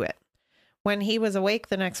to do it. When he was awake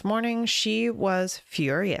the next morning, she was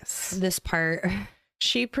furious. This part.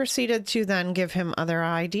 She proceeded to then give him other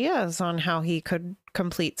ideas on how he could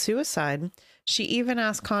complete suicide. She even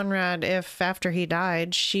asked Conrad if, after he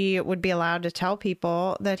died, she would be allowed to tell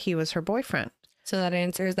people that he was her boyfriend. So that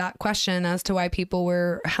answers that question as to why people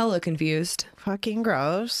were hella confused. Fucking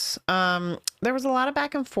gross. There was a lot of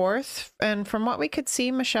back and forth. And from what we could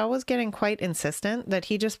see, Michelle was getting quite insistent that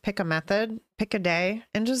he just pick a method, pick a day,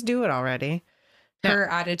 and just do it already. Her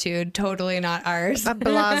attitude, totally not ours.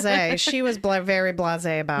 Blasé. She was very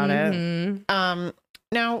blasé about it.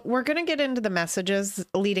 Now, we're going to get into the messages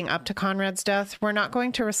leading up to Conrad's death. We're not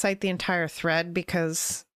going to recite the entire thread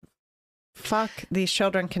because fuck, these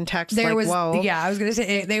children can text whoa. Yeah, I was going to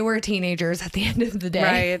say they were teenagers at the end of the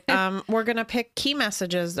day. Right. We're going to pick key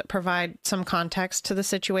messages that provide some context to the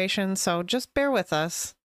situation. So just bear with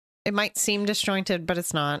us. It might seem disjointed, but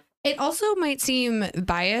it's not. It also might seem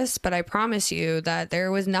biased, but I promise you that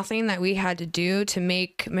there was nothing that we had to do to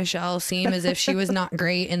make Michelle seem as if she was not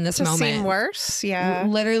great in this moment. Seem worse, yeah.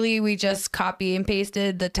 Literally, we just copy and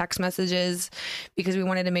pasted the text messages because we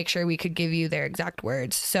wanted to make sure we could give you their exact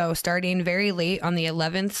words. So starting very late on the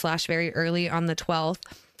 11th / very early on the 12th,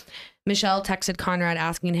 Michelle texted Conrad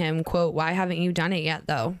asking him, quote, "Why haven't you done it yet,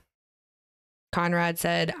 though?" Conrad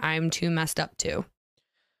said, "I'm too messed up to."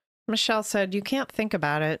 Michelle said, "You can't think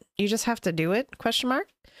about it. You just have to do it? ?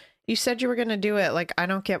 You said you were going to do it. Like, I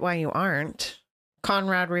don't get why you aren't."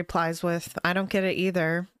 Conrad replies with, "I don't get it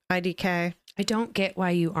either. IDK." I don't get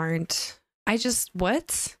why you aren't. I just,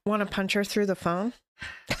 what? Want to punch her through the phone?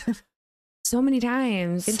 So many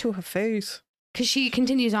times. Into her face. Because she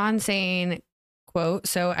continues on saying, quote,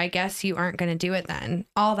 "So I guess you aren't going to do it then.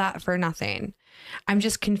 All that for nothing. I'm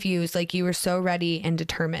just confused, like you were so ready and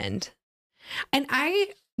determined." And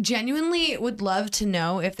I genuinely would love to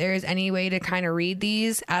know if there is any way to kind of read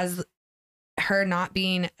these as her not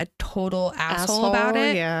being a total asshole about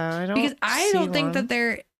it. Yeah, because I don't think that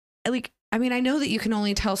they're like, I mean, I know that you can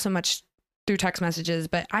only tell so much through text messages,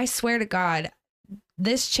 but I swear to God,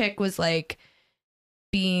 this chick was like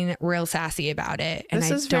being real sassy about it. And this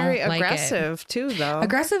is very aggressive too, though.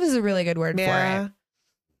 Aggressive is a really good word for it.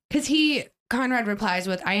 Because Conrad replies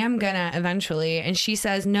with, "I am gonna eventually." And she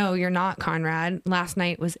says, "No, you're not, Conrad. Last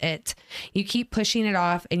night was it. You keep pushing it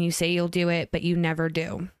off and you say you'll do it, but you never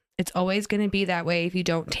do. It's always going to be that way if you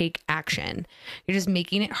don't take action. You're just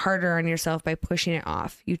making it harder on yourself by pushing it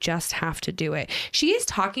off. You just have to do it." She is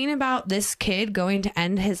talking about this kid going to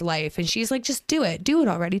end his life. And she's like, just do it. Do it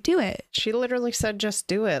already. Do it. She literally said, just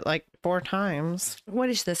do it like 4 times. What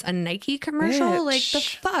is this? A Nike commercial? Bitch. Like the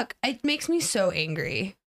fuck? It makes me so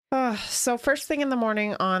angry. So first thing in the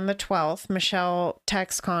morning on the 12th, Michelle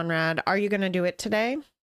texts Conrad, "Are you going to do it today?"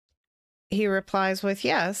 He replies with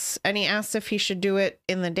yes. And he asks if he should do it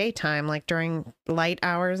in the daytime, like during light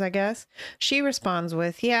hours, I guess. She responds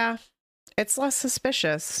with, "Yeah, it's less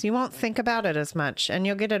suspicious. You won't think about it as much and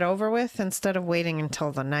you'll get it over with instead of waiting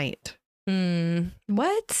until the night."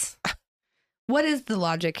 What? What is the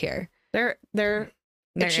logic here?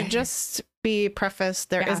 It should just be prefaced.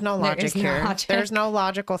 There is no logic here. There's no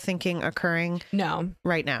logical thinking occurring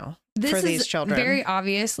right now for these children. Very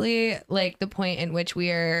obviously like the point in which we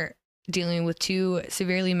are dealing with 2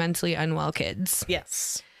 severely mentally unwell kids.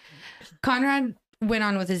 Yes. Conrad went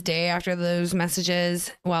on with his day after those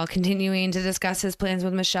messages while continuing to discuss his plans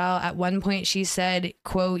with Michelle. At one point she said,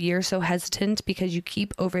 quote, "You're so hesitant because you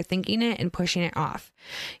keep overthinking it and pushing it off.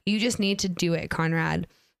 You just need to do it, Conrad.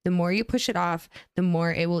 The more you push it off, the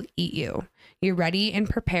more it will eat you. You're ready and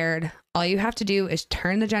prepared. All you have to do is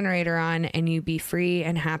turn the generator on and you be free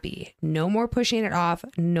and happy. No more pushing it off.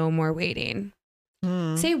 No more waiting."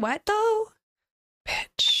 Say what though?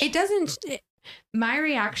 Bitch. It doesn't. My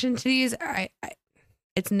reaction to these,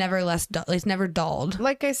 it's never it's never dulled.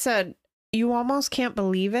 Like I said, you almost can't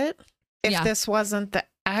believe it if this wasn't the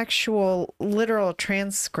actual literal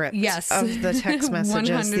transcript of the text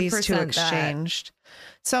messages these 2 exchanged.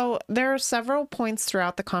 So there are several points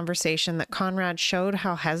throughout the conversation that Conrad showed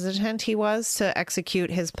how hesitant he was to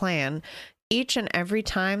execute his plan. Each and every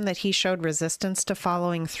time that he showed resistance to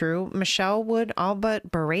following through, Michelle would all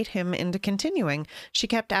but berate him into continuing. She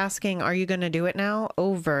kept asking, "Are you going to do it now?"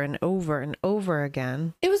 over and over and over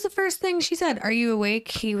again. It was the first thing she said. "Are you awake?"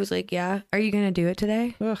 He was like, "Yeah." "Are you going to do it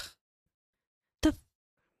today?" Ugh.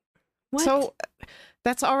 What? So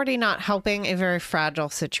that's already not helping a very fragile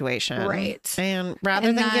situation. Right. And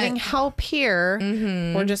rather than getting help here,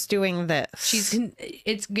 we're just doing this.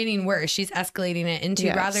 It's getting worse. She's escalating it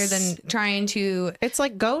into rather than trying to. It's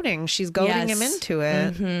like goading. She's goading him into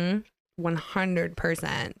it.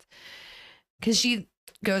 100%. Because she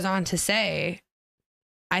goes on to say,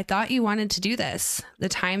 "I thought you wanted to do this. The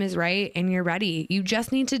time is right and you're ready. You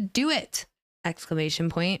just need to do it!" Exclamation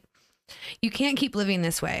point. "You can't keep living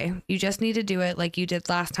this way. You just need to do it like you did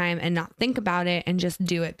last time and not think about it and just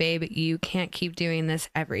do it, babe. You can't keep doing this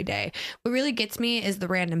every day." What really gets me is the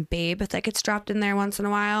random babe that gets dropped in there once in a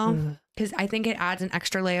while. Because I think it adds an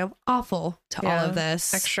extra layer of awful to all of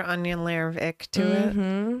this. Extra onion layer of ick to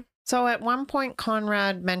it. So at one point,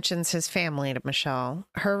 Conrad mentions his family to Michelle.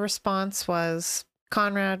 Her response was,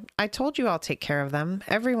 "Conrad, I told you I'll take care of them.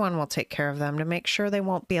 Everyone will take care of them to make sure they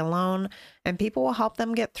won't be alone and people will help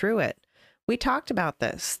them get through it. We talked about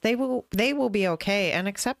this. They will be okay and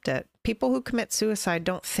accept it. People who commit suicide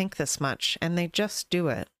don't think this much, and they just do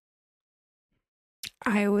it.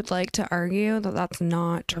 I would like to argue that that's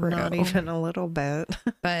not true. Not even a little bit.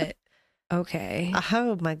 But okay.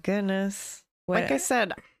 Oh my goodness. Like I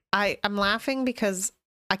said, I'm laughing because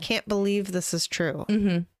I can't believe this is true.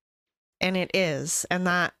 Mm-hmm. And it is. And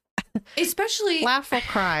that, especially, laugh or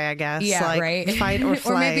cry, I guess. Yeah, like, right. Fight or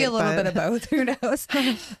flight. Or maybe a little bit of both. Who knows?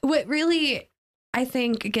 What really, I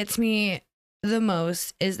think, gets me the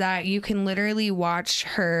most is that you can literally watch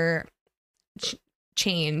her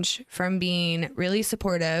change from being really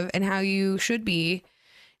supportive and how you should be,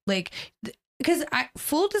 like, because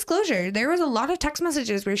full disclosure, there was a lot of text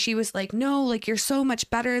messages where she was like, no, like, you're so much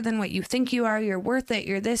better than what you think you are. You're worth it.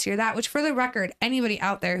 You're this, you're that, which, for the record, anybody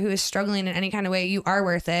out there who is struggling in any kind of way, you are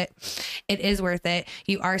worth it. It is worth it.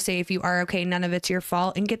 You are safe. You are okay. None of it's your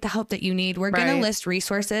fault, and get the help that you need. We're going to list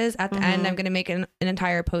resources at the end. I'm going to make an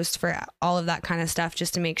entire post for all of that kind of stuff,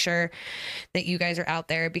 just to make sure that you guys are out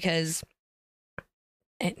there, because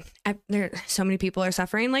so many people are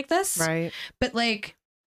suffering like this. Right. But, like,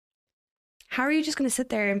 how are you just going to sit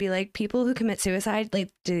there and be like, people who commit suicide,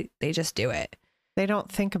 like, they just do it? They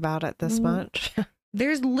don't think about it this much.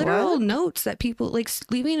 There's literal notes that people, like,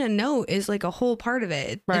 leaving a note is like a whole part of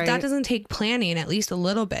it. Right. Like, that doesn't take planning, at least a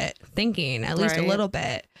little bit, thinking at least a little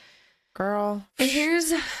bit. Girl. And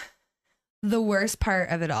here's the worst part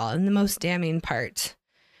of it all, and the most damning part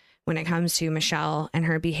when it comes to Michelle and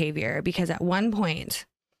her behavior, because at one point,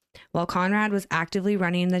 while Conrad was actively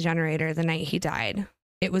running the generator the night he died,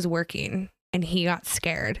 it was working. And he got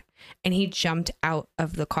scared and he jumped out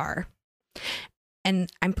of the car.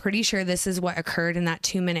 And I'm pretty sure this is what occurred in that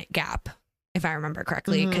 2-minute gap, if I remember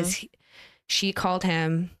correctly, because she called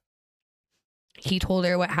him. He told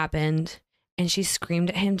her what happened, and she screamed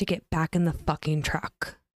at him to get back in the fucking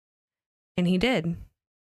truck. And he did.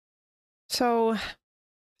 So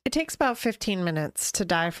it takes about 15 minutes to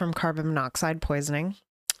die from carbon monoxide poisoning.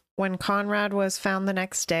 When Conrad was found the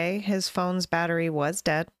next day, his phone's battery was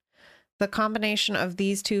dead. The combination of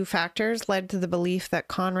these two factors led to the belief that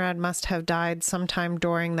Conrad must have died sometime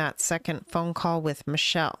during that second phone call with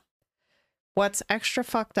Michelle. What's extra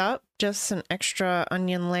fucked up, just an extra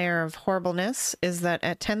onion layer of horribleness, is that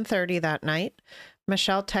at 10:30 that night,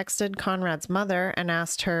 Michelle texted Conrad's mother and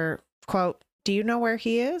asked her, quote, "Do you know where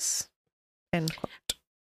he is?" End quote.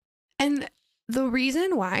 And the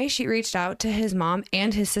reason why she reached out to his mom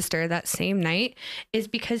and his sister that same night is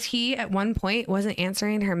because he at one point wasn't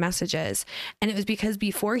answering her messages. And it was because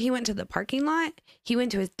before he went to the parking lot, he went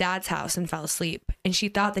to his dad's house and fell asleep. And she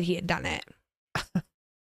thought that he had done it.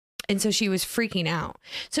 And so she was freaking out.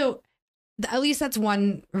 So at least that's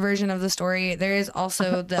one version of the story. There is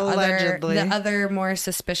also the other more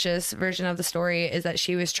suspicious version of the story, is that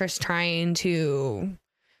she was just trying to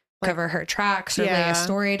cover her tracks or lay a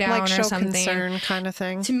story down, like, show or something. Concern kind of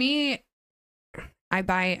thing. To me, I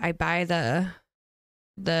buy the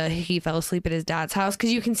he fell asleep at his dad's house,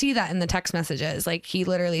 because you can see that in the text messages. Like, he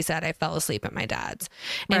literally said, "I fell asleep at my dad's,"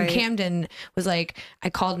 and Camden was like,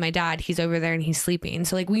 "I called my dad. He's over there and he's sleeping."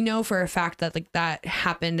 So, like, we know for a fact that, like, that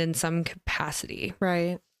happened in some capacity.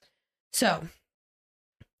 Right. So,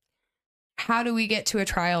 how do we get to a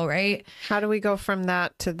trial, right? How do we go from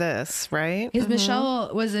that to this, right? Because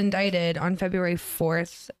Michelle was indicted on February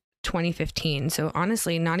 4th, 2015. So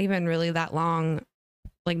honestly, not even really that long,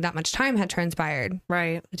 like, that much time had transpired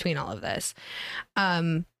between all of this.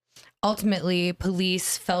 Ultimately,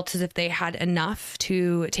 police felt as if they had enough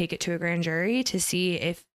to take it to a grand jury to see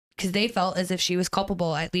if, because they felt as if she was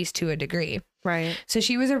culpable, at least to a degree. Right. So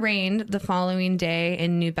she was arraigned the following day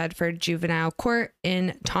in New Bedford Juvenile Court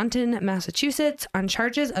in Taunton, Massachusetts, on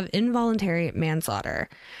charges of involuntary manslaughter.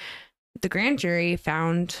 The grand jury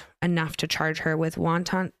found enough to charge her with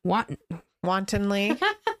wantonly.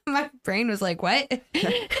 My brain was like, what?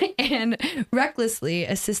 And recklessly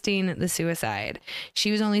assisting the suicide.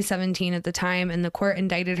 She was only 17 at the time, and the court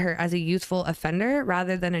indicted her as a youthful offender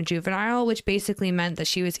rather than a juvenile, which basically meant that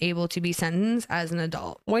she was able to be sentenced as an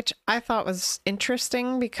adult. Which I thought was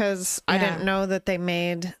interesting, because I didn't know that they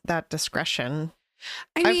made that discretion.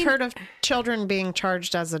 I've heard of children being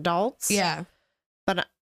charged as adults. Yeah. But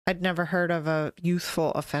I'd never heard of a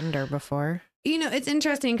youthful offender before. You know, it's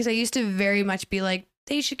interesting, because I used to very much be like,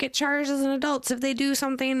 they should get charged as an adult if they do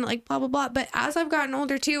something like blah, blah, blah. But as I've gotten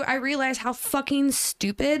older too, I realize how fucking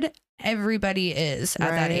stupid everybody is at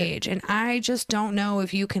that age. And I just don't know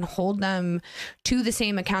if you can hold them to the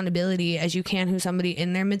same accountability as you can somebody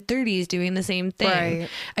in their mid-30s doing the same thing.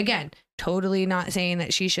 Again, totally not saying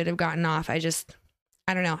that she should have gotten off. I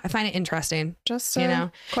I don't know. I find it interesting. Just you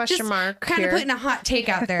know, question mark kind here. of putting a hot take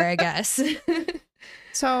out there, I guess.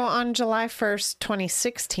 So on July 1st,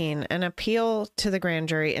 2016, an appeal to the grand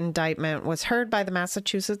jury indictment was heard by the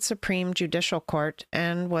Massachusetts Supreme Judicial Court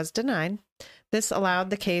and was denied. This allowed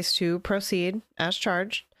the case to proceed as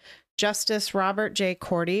charged. Justice Robert J.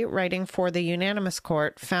 Cordy, writing for the unanimous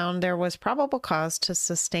court, found there was probable cause to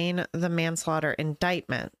sustain the manslaughter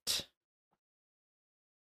indictment.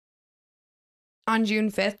 On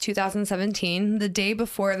June 5th, 2017, the day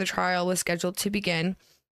before the trial was scheduled to begin,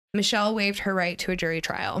 Michelle waived her right to a jury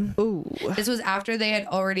trial. Ooh. This was after they had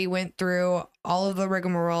already went through all of the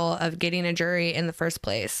rigmarole of getting a jury in the first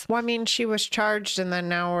place. Well, I mean, she was charged and then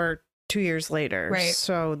now we're 2 years later. Right.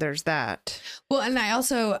 So there's that. Well, and I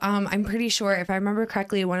also, I'm pretty sure, if I remember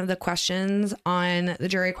correctly, one of the questions on the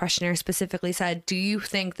jury questionnaire specifically said, do you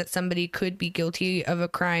think that somebody could be guilty of a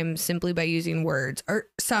crime simply by using words or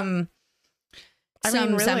some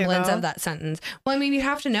really, semblance of that sentence? Well, I mean, you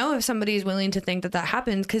have to know if somebody is willing to think that that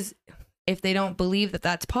happens, because if they don't believe that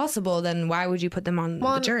that's possible, then why would you put them on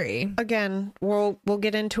the jury? Again, we'll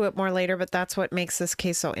get into it more later, but that's what makes this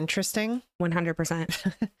case so interesting.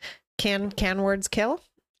 100%. Can words kill?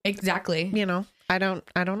 Exactly. You know, I don't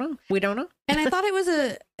know. We don't know. And I thought it was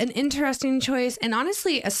an interesting choice, and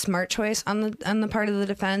honestly a smart choice on the part of the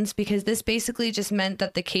defense, because this basically just meant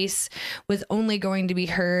that the case was only going to be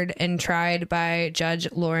heard and tried by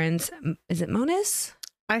Judge Lawrence. Is it Moniz?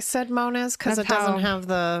 I said Moniz because it That's doesn't how- have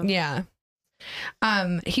the... Yeah.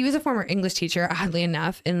 He was a former English teacher, oddly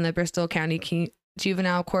enough, in the Bristol County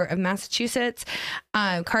Juvenile Court of Massachusetts.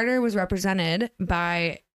 Carter was represented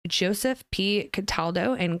by Joseph P.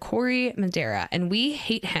 Cataldo and Corey Madera, and we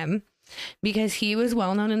hate him because he was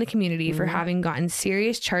well known in the community for having gotten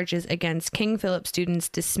serious charges against King Philip students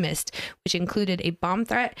dismissed, which included a bomb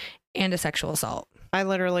threat and a sexual assault. I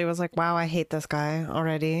literally was like, wow, I hate this guy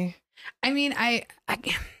already. I mean, I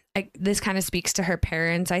this kind of speaks to her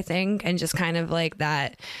parents, I think, and just kind of like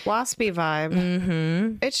that Waspy vibe.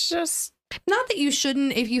 Mm-hmm. It's just... Not that you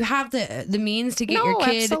shouldn't, if you have the means to get No, your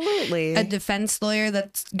kid absolutely. a defense lawyer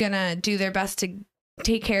that's gonna do their best to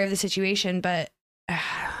take care of the situation, but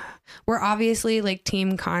we're obviously like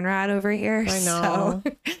Team Conrad over here. I So know.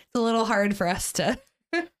 it's a little hard for us to.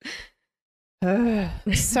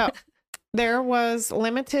 So there was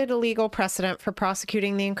limited legal precedent for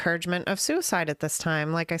prosecuting the encouragement of suicide at this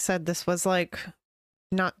time. Like I said, this was like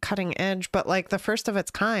not cutting edge, but like the first of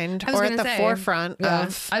its kind, I was or at gonna the say, forefront Yeah.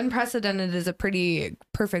 of... Unprecedented is a pretty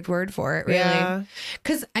perfect word for it, really. Yeah.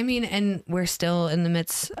 Because, I mean, and we're still in the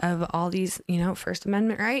midst of all these, First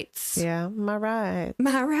Amendment rights. Yeah, my right.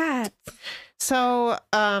 My rights. So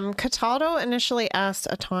Cataldo initially asked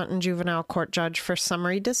a Taunton juvenile court judge for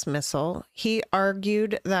summary dismissal. He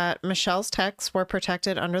argued that Michelle's texts were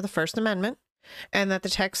protected under the First Amendment, and that the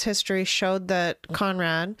text history showed that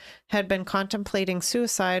Conrad had been contemplating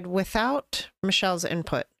suicide without Michelle's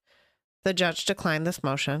input. The judge declined this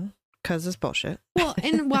motion because it's bullshit. Well,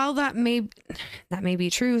 and while that may be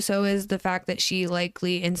true, so is the fact that she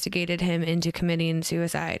likely instigated him into committing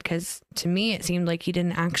suicide. Because to me, it seemed like he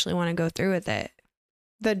didn't actually want to go through with it.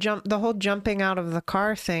 The whole jumping out of the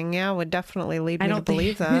car thing, yeah, would definitely lead me to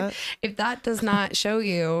believe that. If that does not show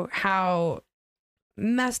you how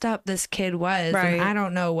messed up this kid was, Right. then I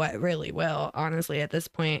don't know what really will, honestly, at this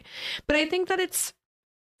point. But I think that it's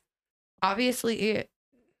obviously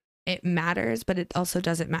it matters, but it also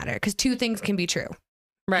doesn't matter, because two things can be true.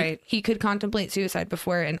 Right. He could contemplate suicide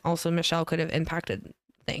before, and also Michelle could have impacted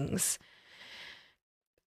things.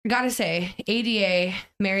 Gotta say, ADA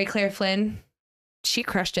Mary Claire Flynn, she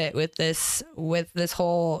crushed it with this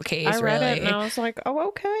whole case. I read really. it and I was like, oh,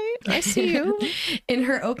 okay, I see you. In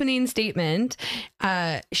her opening statement,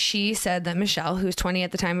 she said that Michelle, who's 20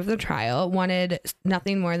 at the time of the trial, wanted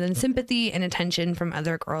nothing more than sympathy and attention from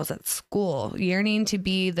other girls at school, yearning to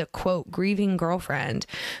be the, quote, grieving girlfriend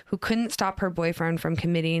who couldn't stop her boyfriend from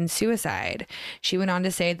committing suicide. She went on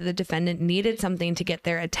to say that the defendant needed something to get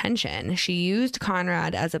their attention. She used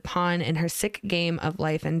Conrad as a pawn in her sick game of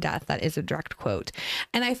life and death. That is a direct quote.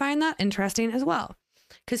 And I find that interesting as well.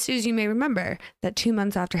 Because, Suze, you may remember that 2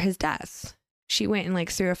 months after his death, she went and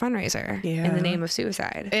threw a fundraiser in the name of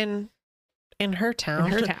suicide. In her town.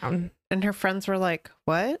 In her town. And her friends were like,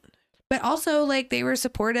 what? But also, they were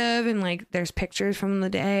supportive, and, there's pictures from the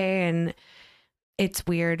day, and it's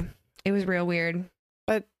weird. It was real weird.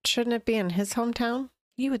 But shouldn't it be in his hometown?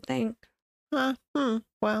 You would think.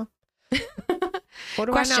 Well. What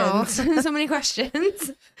do questions. I know? So many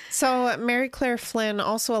questions. So Mary Claire Flynn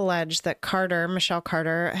also alleged that Michelle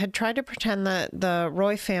Carter, had tried to pretend that the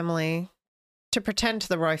Roy family to pretend to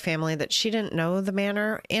the Roy family that she didn't know the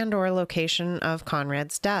manner and or location of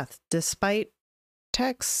Conrad's death, despite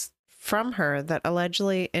texts from her that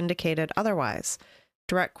allegedly indicated otherwise.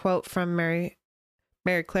 Direct quote from Mary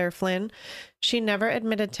Claire Flynn. She never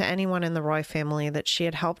admitted to anyone in the Roy family that she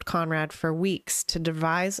had helped Conrad for weeks to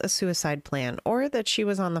devise a suicide plan, or that she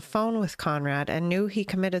was on the phone with Conrad and knew he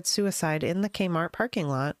committed suicide in the Kmart parking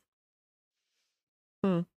lot.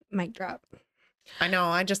 Mic drop. I know.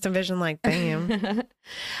 I just envisioned like, bam.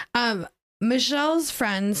 Michelle's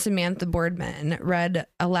friend Samantha Boardman read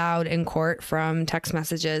aloud in court from text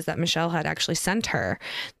messages that Michelle had actually sent her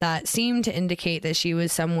that seemed to indicate that she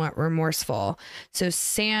was somewhat remorseful. So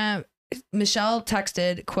Michelle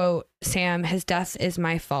texted, quote, "Sam, his death is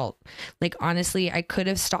my fault. Like, honestly, I could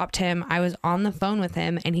have stopped him. I was on the phone with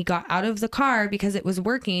him and he got out of the car because it was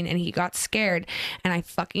working and he got scared and I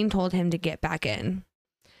fucking told him to get back in."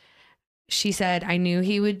 She said, I knew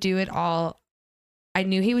he would do it all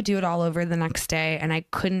over the next day, and I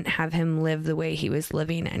couldn't have him live the way he was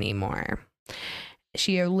living anymore.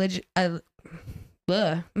 She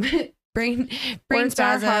brain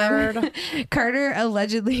spasm. Carter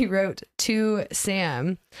allegedly wrote to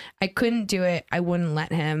Sam, "I couldn't do it. I wouldn't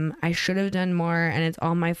let him. I should have done more, and it's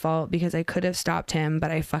all my fault because I could have stopped him,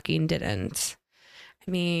 but I fucking didn't."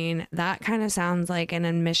 I mean, that kind of sounds like an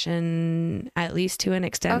admission, at least to an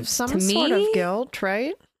extent, of some to me. sort of guilt,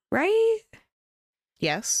 right? Right?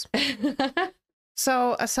 Yes.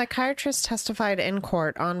 So a psychiatrist testified in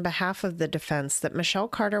court on behalf of the defense that Michelle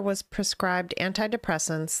Carter was prescribed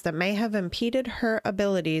antidepressants that may have impeded her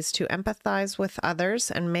abilities to empathize with others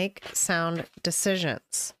and make sound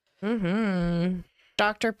decisions.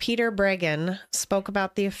 Dr. Peter Bregan spoke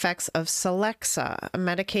about the effects of Celexa, a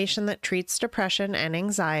medication that treats depression and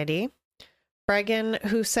anxiety. Bregan,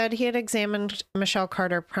 who said he had examined Michelle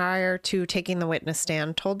Carter prior to taking the witness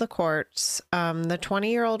stand, told the courts the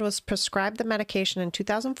 20-year-old was prescribed the medication in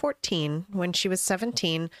 2014 when she was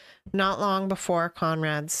 17, not long before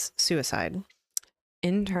Conrad's suicide.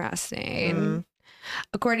 Interesting.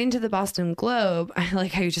 According to the Boston Globe, I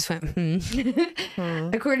like how you just went,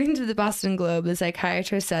 According to the Boston Globe, the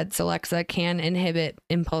psychiatrist said Celexa can inhibit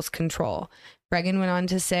impulse control. Bregan went on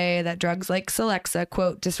to say that drugs like Celexa,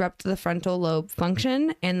 quote, disrupt the frontal lobe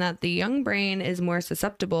function and that the young brain is more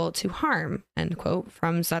susceptible to harm, end quote,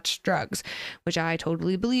 from such drugs, which I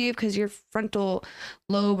totally believe because your frontal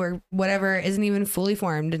lobe or whatever isn't even fully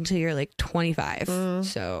formed until you're like 25.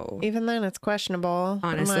 So even then it's questionable,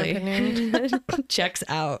 honestly. in my opinion. Checks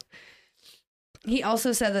out. He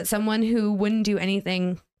also said that someone who wouldn't do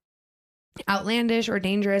anything outlandish or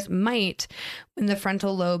dangerous might when the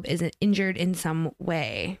frontal lobe is injured in some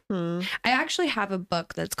way. I actually have a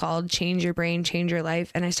book that's called Change Your Brain, Change Your Life,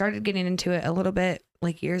 and I started getting into it a little bit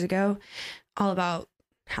like years ago, all about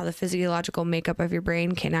how the physiological makeup of your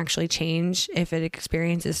brain can actually change if it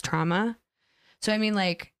experiences trauma. So I mean,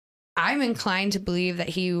 like, I'm inclined to believe that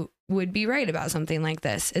he would be right about something like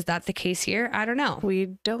this. Is that the case here? I don't know.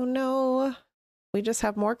 We don't know. We just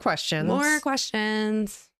have more questions. More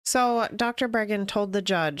questions. So Dr. Bregan told the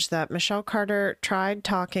judge that Michelle Carter tried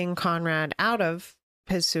talking Conrad out of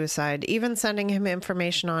his suicide, even sending him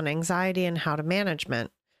information on anxiety and how to manage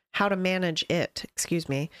it.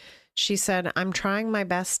 She said, "I'm trying my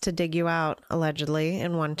best to dig you out," allegedly,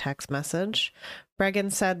 in one text message.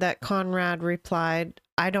 Bregan said that Conrad replied,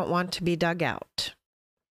 "I don't want to be dug out."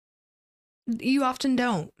 You often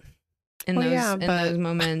don't in those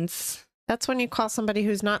moments. That's when you call somebody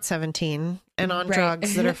who's not 17 and on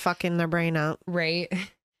drugs that are fucking their brain out. Right.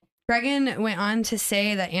 Bregan went on to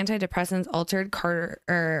say that antidepressants altered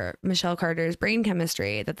Michelle Carter's brain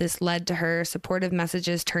chemistry, that this led to her supportive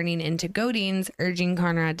messages turning into goadings, urging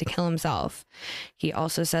Conrad to kill himself. He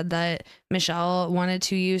also said that Michelle wanted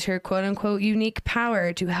to use her quote unquote unique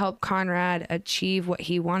power to help Conrad achieve what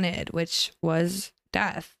he wanted, which was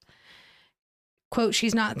death. Quote,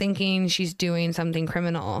 "She's not thinking she's doing something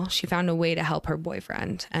criminal. She found a way to help her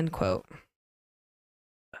boyfriend," end quote.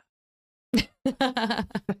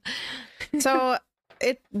 So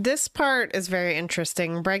this part is very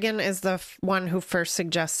interesting. Bregan is the one who first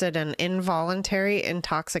suggested an involuntary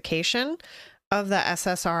intoxication of the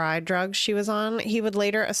SSRI drugs she was on. He would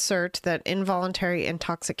later assert that involuntary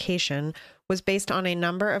intoxication was based on a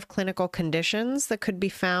number of clinical conditions that could be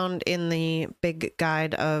found in the big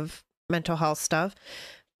guide of mental health stuff,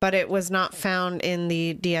 but it was not found in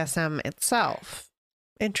the DSM itself.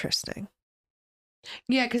 Interesting.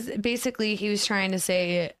 Yeah, because basically he was trying to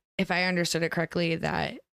say, if I understood it correctly,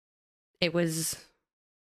 that it was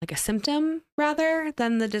like a symptom rather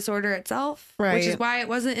than the disorder itself, right? Which is why it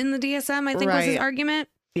wasn't in the DSM, I think was his argument.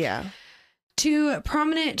 Yeah. To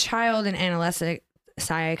prominent child and adolescent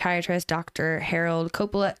psychiatrist Dr. Harold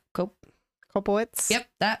Kopowitz. Yep,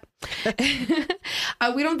 that.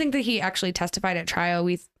 We don't think that he actually testified at trial.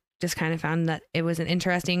 We just kind of found that it was an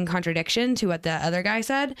interesting contradiction to what the other guy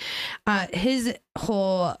said. His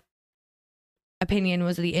whole opinion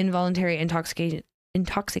was the involuntary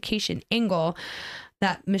intoxication angle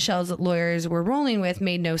that Michelle's lawyers were rolling with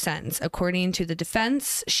made no sense. According to the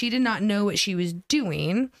defense, she did not know what she was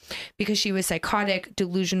doing because she was psychotic,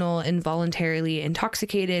 delusional, and voluntarily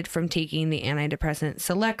intoxicated from taking the antidepressant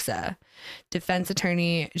Celexa. Defense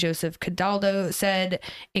attorney Joseph Cadaldo said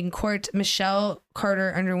in court, Michelle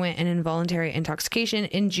Carter underwent an involuntary intoxication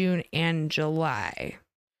in June and July.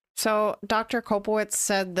 So Dr. Kopowitz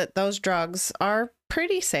said that those drugs are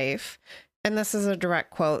pretty safe. And this is a direct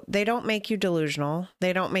quote. They don't make you delusional.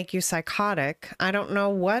 They don't make you psychotic. I don't know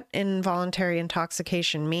what involuntary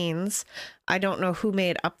intoxication means. I don't know who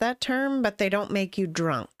made up that term, but they don't make you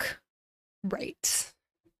drunk. Right.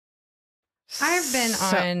 I've been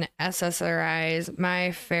on SSRIs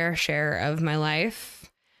my fair share of my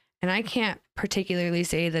life, and I can't particularly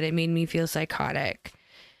say that it made me feel psychotic.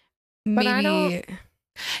 But I don't...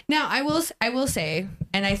 Now, I will say,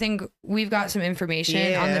 and I think we've got some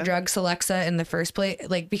information on the drug Celexa in the first place,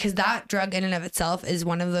 like, because that drug in and of itself is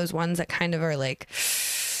one of those ones that kind of are like,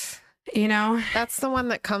 you know, that's the one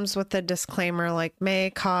that comes with the disclaimer, like,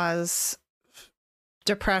 may cause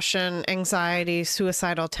depression, anxiety,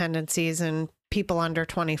 suicidal tendencies in people under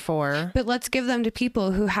 24. But let's give them to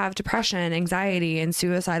people who have depression, anxiety, and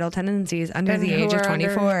suicidal tendencies under the age of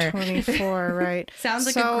 24. 24, right. Sounds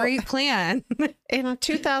like a great plan. In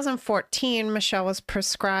 2014, Michelle was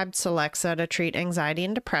prescribed Celexa to treat anxiety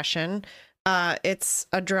and depression. It's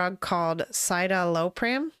a drug called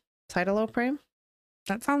citalopram. Citalopram?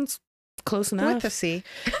 That sounds close enough. With a C.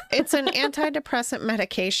 It's an antidepressant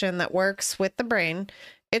medication that works with the brain.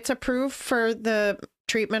 It's approved for the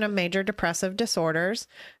treatment of major depressive disorders.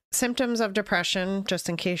 Symptoms of depression, just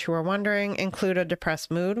in case you were wondering, include a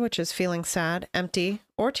depressed mood, which is feeling sad, empty,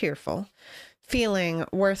 or tearful, feeling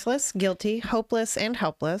worthless, guilty, hopeless, and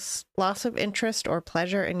helpless, loss of interest or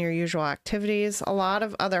pleasure in your usual activities, a lot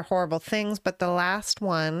of other horrible things, but the last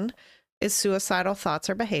one is suicidal thoughts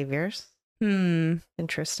or behaviors.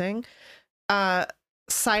 Interesting.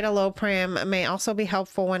 Citalopram may also be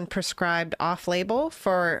helpful when prescribed off-label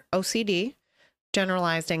for OCD,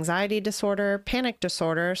 generalized anxiety disorder, panic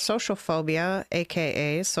disorder, social phobia,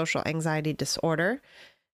 aka social anxiety disorder,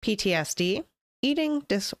 PTSD, eating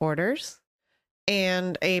disorders,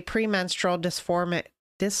 and a premenstrual dysphoric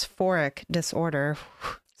disorder.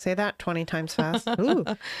 Say that 20 times fast. Ooh.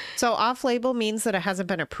 So off-label means that it hasn't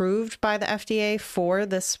been approved by the FDA for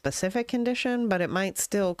this specific condition, but it might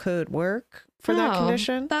still could work for that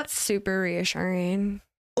condition. That's super reassuring.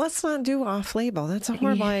 Let's not do off-label. That's a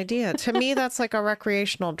horrible idea. To me, that's like a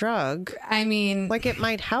recreational drug. I mean, like, it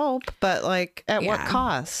might help, but like at what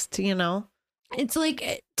cost, you know? It's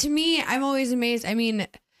like, to me, I'm always amazed. I mean,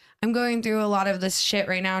 I'm going through a lot of this shit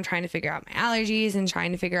right now, trying to figure out my allergies and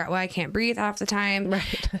trying to figure out why I can't breathe half the time.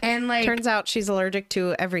 Right. And like, turns out she's allergic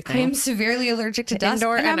to everything. I'm severely allergic to dust,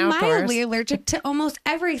 indoor and I'm outdoors. mildly allergic to almost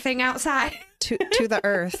everything outside. to the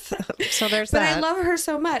earth. So there's but that. I love her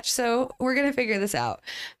so much, so we're gonna figure this out.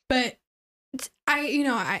 But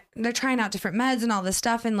they're trying out different meds and all this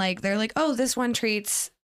stuff, and like they're like, oh, this one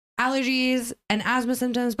treats allergies and asthma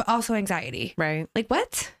symptoms, but also anxiety. Right. Like,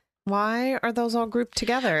 what? Why are those all grouped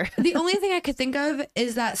together? The only thing I could think of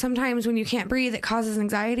is that sometimes when you can't breathe, it causes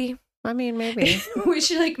anxiety. I mean, maybe.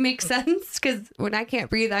 Which like makes sense, because when I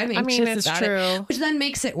can't breathe, I'm anxious it's about true. it, which then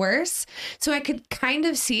makes it worse. So I could kind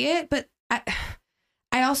of see it, but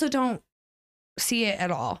I also don't see it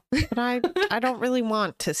at all. But I don't really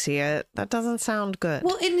want to see it. That doesn't sound good.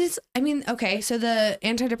 Well, it is. I mean, okay, so the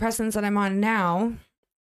antidepressants that I'm on now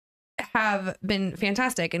have been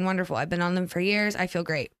fantastic and wonderful. I've been on them for years. I feel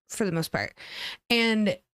great for the most part.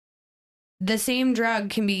 And the same drug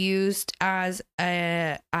can be used as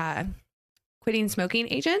a quitting smoking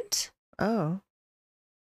agent. Oh.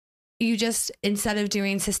 You just, instead of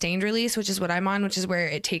doing sustained release, which is what I'm on, which is where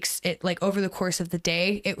it takes it like over the course of the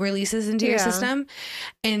day, it releases into your system.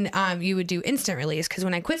 And you would do instant release, because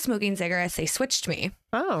when I quit smoking cigarettes, they switched me.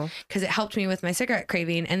 Oh. Because it helped me with my cigarette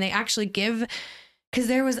craving. And they actually give, because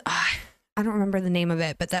there was, I don't remember the name of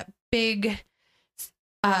it, but that big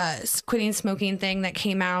quitting smoking thing that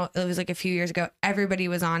came out. It was like a few years ago. Everybody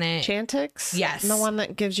was on it. Chantix? Yes. The one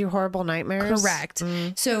that gives you horrible nightmares? Correct.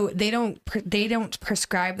 So they don't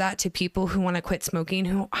prescribe that to people who want to quit smoking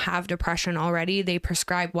who have depression already. They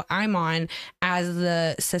prescribe what I'm on as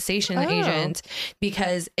the cessation agent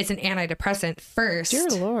because it's an antidepressant first. Dear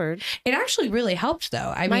Lord. It actually really helped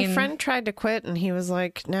though. My friend tried to quit and he was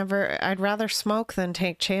like, never, I'd rather smoke than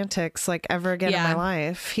take Chantix like ever again in my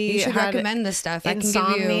life. You should recommend this stuff. I can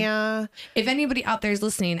give you, if anybody out there is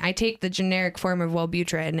listening, I take the generic form of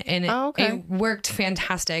Wellbutrin and it worked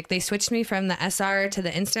fantastic. They switched me from the SR to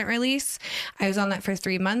the instant release. I was on that for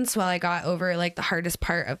 3 months while I got over like the hardest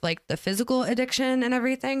part of like the physical addiction and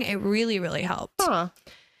everything. It really, really helped. Huh.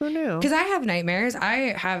 Who knew? Because I have nightmares.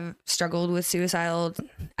 I have struggled with suicidal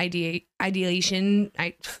ideation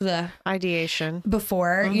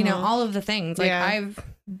before, you know, all of the things. Like I've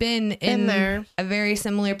been in there, a very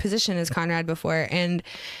similar position as Conrad before. And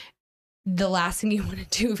the last thing you want to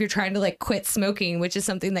do if you're trying to like quit smoking, which is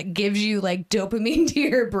something that gives you like dopamine to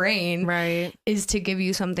your brain, right, is to give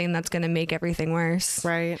you something that's going to make everything worse.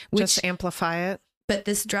 Right. Just amplify it. But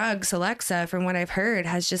this drug, Celexa, from what I've heard,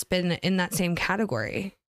 has just been in that same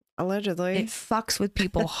category. Allegedly. It fucks with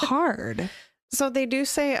people hard. So they do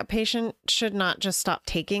say a patient should not just stop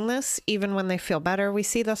taking this even when they feel better. We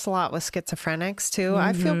see this a lot with schizophrenics too.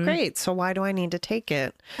 I feel great, so why do I need to take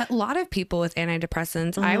it? A lot of people with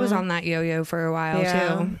antidepressants. I was on that yo-yo for a while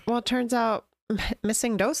too. Well, it turns out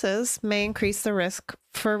missing doses may increase the risk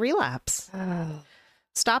for relapse.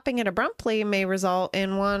 Stopping it abruptly may result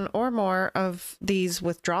in one or more of these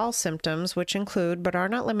withdrawal symptoms, which include, but are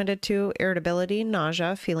not limited to, irritability,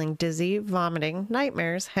 nausea, feeling dizzy, vomiting,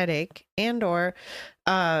 nightmares, headache, and or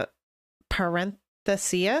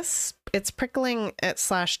paresthesia. It's prickling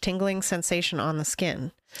 / tingling sensation on the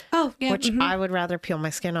skin. Oh, yeah. Which I would rather peel my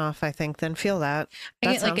skin off, I think, than feel that.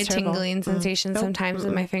 I get like a tingling sensation sometimes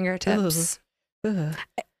in my fingertips.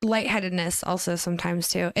 Lightheadedness also sometimes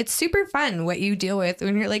too. It's super fun what you deal with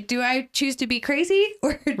when you're like, do I choose to be crazy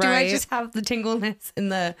or do I just have the tingleness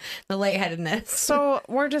and the lightheadedness? So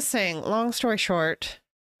we're just saying, long story short,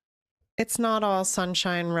 it's not all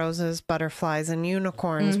sunshine, roses, butterflies, and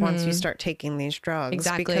unicorns once you start taking these drugs.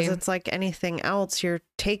 Exactly. Because it's like anything else. You're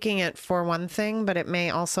taking it for one thing, but it may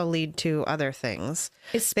also lead to other things.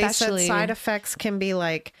 Especially, they said side effects can be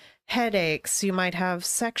like headaches, you might have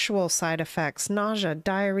sexual side effects, nausea,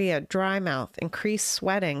 diarrhea, dry mouth, increased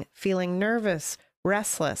sweating, feeling nervous,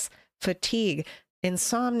 restless, fatigue,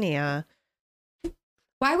 insomnia.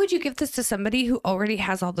 Why would you give this to somebody who already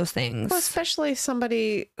has all those things? Well, especially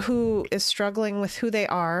somebody who is struggling with who they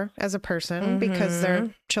are as a person because they're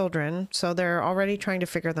children. So they're already trying to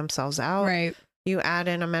figure themselves out. Right. You add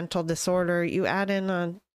in a mental disorder, you add in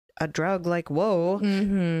a drug like,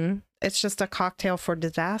 whoa. It's just a cocktail for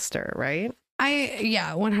disaster, right?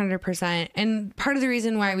 Yeah, 100%. And part of the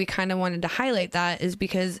reason why we kind of wanted to highlight that is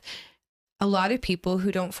because a lot of people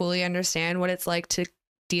who don't fully understand what it's like to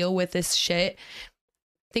deal with this shit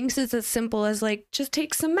thinks it's as simple as like, just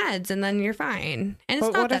take some meds and then you're fine. And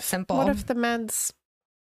it's not that simple. What if the meds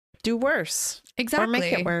do worse? Exactly. Or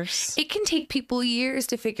make it worse? It can take people years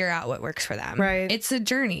to figure out what works for them. Right. It's a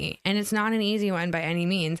journey and it's not an easy one by any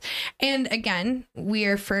means. And again, we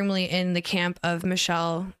are firmly in the camp of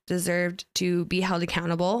Michelle deserved to be held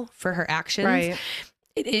accountable for her actions. Right.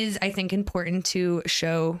 It is, I think, important to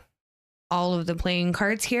show all of the playing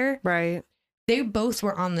cards here. Right. They both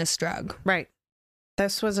were on this drug. Right.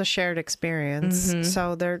 This was a shared experience.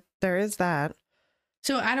 So there is that.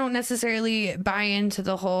 So I don't necessarily buy into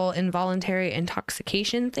the whole involuntary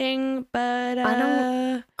intoxication thing, but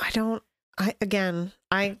I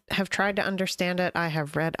have tried to understand it. I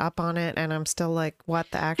have read up on it and I'm still like, what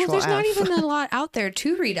the actual there's not even a lot out there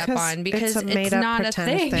to read up on because it's not a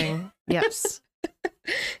thing. Yes.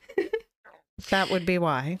 That would be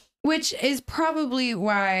why. Which is probably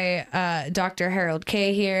why Dr. Harold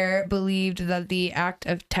K. here believed that the act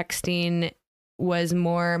of texting was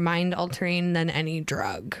more mind altering than any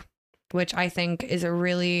drug, which I think is a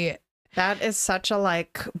really that is such a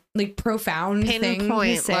like profound thing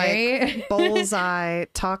to say. Like bullseye.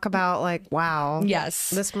 Talk about like, wow. Yes.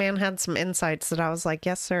 This man had some insights that I was like,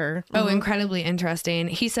 yes, sir. Oh, incredibly interesting.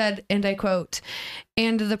 He said, and I quote,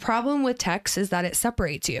 "And the problem with text is that it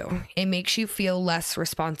separates you. It makes you feel less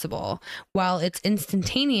responsible. While it's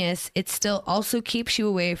instantaneous, it still also keeps you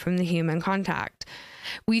away from the human contact."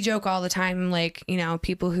 We joke all the time, like, you know,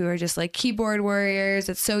 people who are just like keyboard warriors.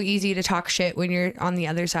 It's so easy to talk shit when you're on the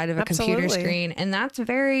other side of a computer screen. And that's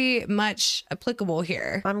very much applicable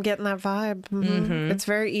here. I'm getting that vibe. It's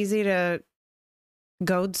very easy to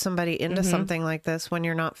goad somebody into something like this when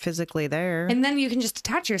you're not physically there. And then you can just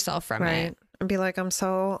detach yourself from it. And be like, I'm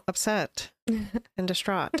so upset and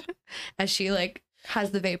distraught. As she like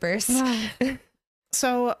has the vapors.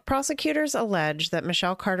 So prosecutors allege that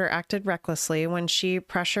Michelle Carter acted recklessly when she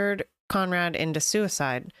pressured Conrad into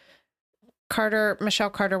suicide. Michelle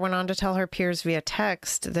Carter went on to tell her peers via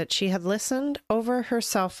text that she had listened over her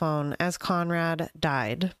cell phone as Conrad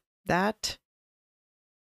died. That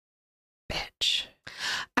bitch.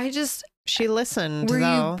 She listened. Were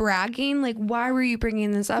though. you bragging? Like, why were you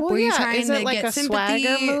bringing this up? Well, were you yeah, trying is it to like get a sympathy?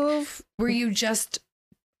 swagger move? Were you just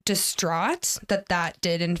distraught that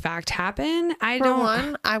did in fact happen? For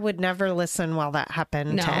one, I would never listen while that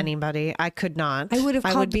happened to anybody. I could not. I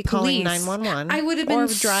would be calling 911. I would have been or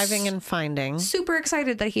driving and finding. Super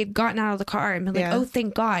excited that he had gotten out of the car and been like, "Oh,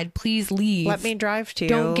 thank God! Please leave. Let me drive to you.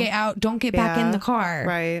 Don't get out. Don't get back in the car."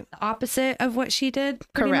 Right. The opposite of what she did.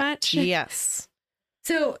 Pretty Correct. much. Yes.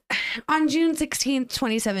 So on June 16th,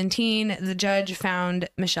 2017, the judge found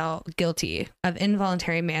Michelle guilty of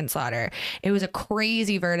involuntary manslaughter. It was a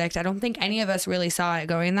crazy verdict. I don't think any of us really saw it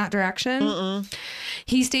going that direction.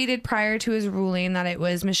 He stated prior to his ruling that it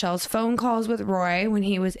was Michelle's phone calls with Roy when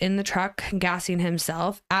he was in the truck gassing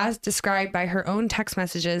himself, as described by her own text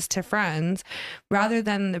messages to friends, rather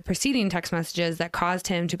than the preceding text messages that caused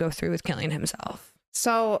him to go through with killing himself.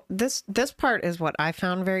 So this part is what I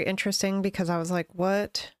found very interesting, because I was like,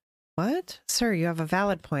 what? Sir, you have a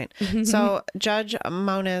valid point. So Judge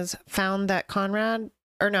Moniz found that Conrad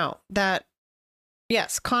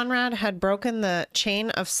had broken the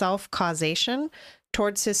chain of self-causation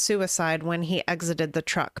towards his suicide when he exited the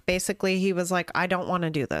truck. Basically, he was like, I don't want to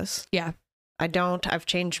do this. Yeah. I've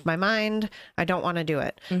changed my mind. I don't want to do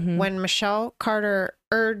it. When Michelle Carter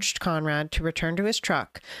urged Conrad to return to his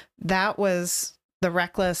truck, that was the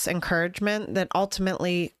reckless encouragement that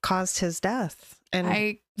ultimately caused his death.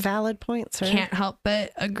 And valid point, sir. Can't help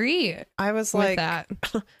but agree. I was with like, that.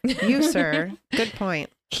 You, sir, good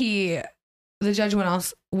point. The judge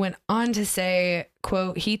went on to say,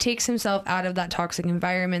 quote, he takes himself out of that toxic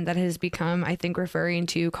environment that has become, I think, referring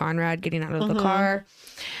to Conrad getting out of the car.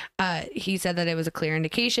 He said that it was a clear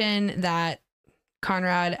indication that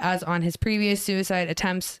Conrad, as on his previous suicide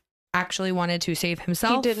attempts, actually wanted to save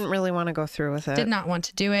himself. He didn't really want to go through with it. Did not want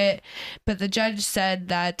to do it. But the judge said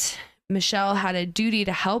that Michelle had a duty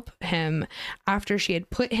to help him after she had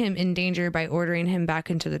put him in danger by ordering him back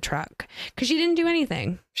into the truck, because she didn't do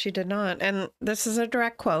anything. She did not. And this is a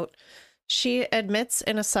direct quote. She admits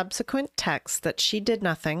in a subsequent text that she did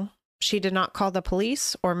nothing. She did not call the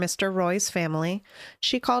police or Mr. Roy's family.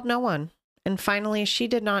 She called no one. And finally, she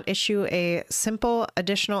did not issue a simple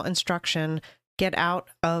additional instruction: get out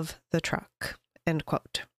of the truck, end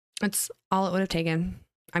quote. That's all it would have taken.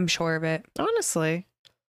 I'm sure of it. Honestly.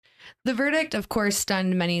 The verdict, of course,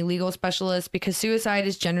 stunned many legal specialists, because suicide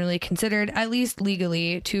is generally considered, at least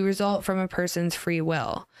legally, to result from a person's free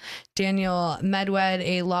will. Daniel Medwed,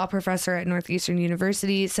 a law professor at Northeastern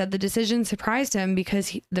University, said the decision surprised him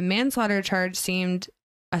because the manslaughter charge seemed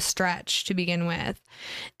a stretch to begin with.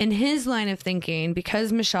 In his line of thinking,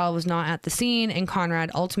 because Michelle was not at the scene and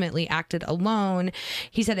Conrad ultimately acted alone,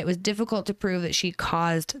 he said it was difficult to prove that she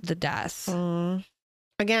caused the death.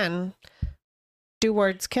 Again, do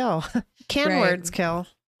words kill? Can words kill?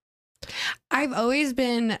 I've always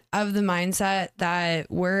been of the mindset that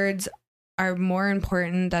words are more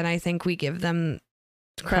important than I think we give them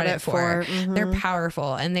credit for. They're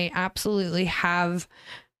powerful, and they absolutely have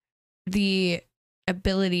the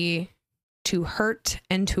ability to hurt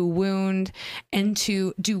and to wound and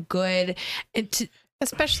to do good, and to,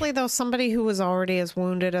 especially though somebody who was already as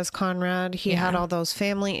wounded as Conrad. He had all those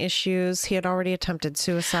family issues. He had already attempted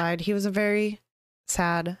suicide. He was a very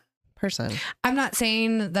sad person. I'm not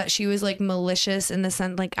saying that she was like malicious in the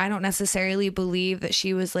sense, like, I don't necessarily believe that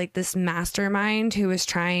she was like this mastermind who was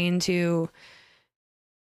trying to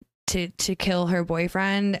kill her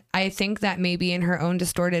boyfriend. I think that maybe in her own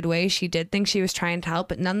distorted way, she did think she was trying to help,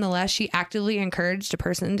 but nonetheless, she actively encouraged a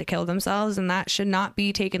person to kill themselves, and that should not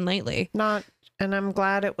be taken lightly. And I'm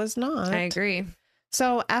glad it was not. I agree.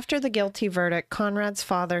 So after the guilty verdict, Conrad's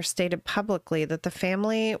father stated publicly that the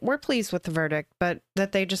family were pleased with the verdict, but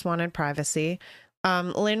that they just wanted privacy.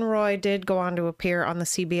 Lynn Roy did go on to appear on the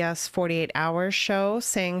CBS 48 Hours show,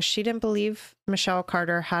 saying she didn't believe Michelle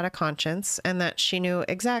Carter had a conscience and that she knew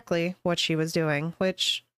exactly what she was doing,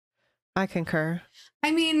 which I concur.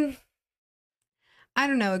 I mean, I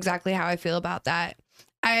don't know exactly how I feel about that.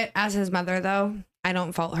 As his mother, though, I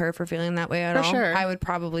don't fault her for feeling that way at all. Sure. I would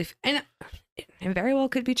probably, and it very well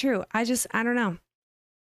could be true. I don't know.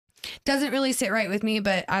 Doesn't really sit right with me,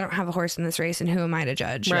 but I don't have a horse in this race, and who am I to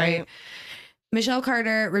judge? Right. Michelle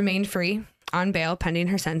Carter remained free on bail pending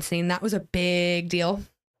her sentencing. That was a big deal.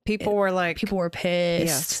 People were like, People were pissed.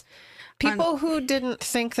 yes. People who didn't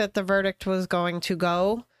think that the verdict was going to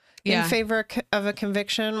go in favor of a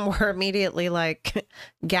conviction were immediately like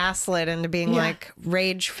gaslit into being like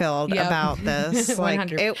rage filled about this. Like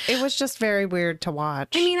 100. it was just very weird to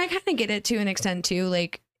watch. I mean, I kind of get it to an extent too.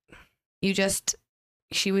 Like,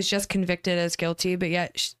 she was just convicted as guilty, but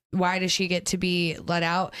yet why does she get to be let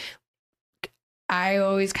out? I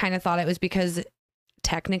always kind of thought it was because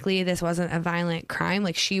technically this wasn't a violent crime.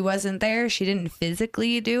 Like, she wasn't there. She didn't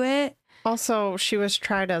physically do it. Also, she was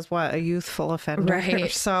tried as what, a youthful offender.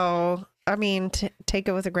 Right. So, I mean, take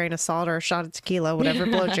it with a grain of salt or a shot of tequila, whatever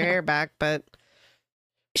blows your hair back. But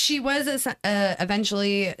she was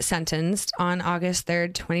eventually sentenced on August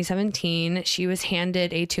 3rd, 2017. She was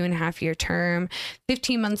handed a 2.5-year term,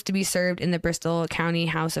 15 months to be served in the Bristol County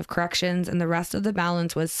House of Corrections, and the rest of the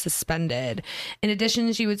balance was suspended. In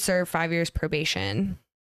addition, she would serve 5 years probation.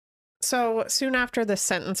 so soon after the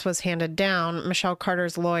sentence was handed down, Michelle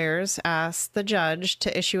Carter's lawyers asked the judge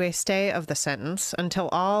to issue a stay of the sentence until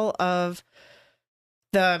all of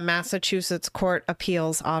the Massachusetts Court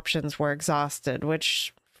appeals options were exhausted,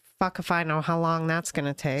 which fuck if I know how long that's going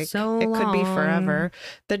to take. So it could be long. forever.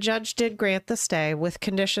 The judge did grant the stay with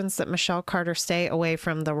conditions that Michelle Carter stay away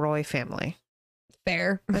from the Roy family.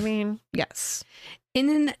 Fair. I mean, yes. In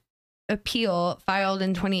an appeal filed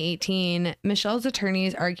in 2018, Michelle's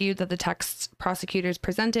attorneys argued that the texts prosecutors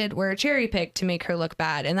presented were cherry picked to make her look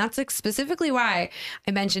bad. And that's specifically why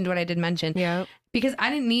I mentioned what I did mention. Yeah. Because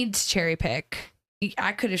I didn't need to cherry pick.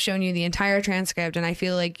 I could have shown you the entire transcript, and I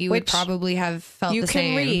feel like you would Which probably have felt You the can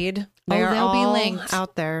same. read. They are they'll be all linked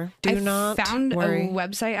out there. Do I not found worry. a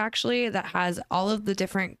website actually that has all of the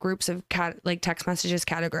different groups of like text messages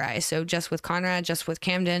categorized. So just with Conrad, just with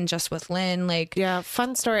Camden, just with Lynn, like Yeah,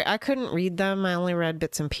 fun story. I couldn't read them. I only read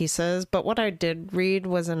bits and pieces, but what I did read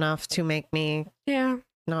was enough to make me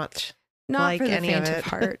not like for the any faint of of it.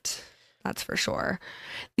 heart. That's for sure.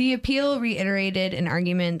 The appeal reiterated an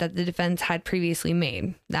argument that the defense had previously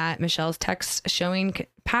made, that Michelle's texts showing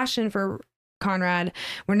passion for Conrad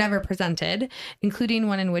were never presented, including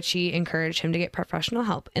one in which she encouraged him to get professional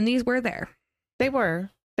help. And these were there. They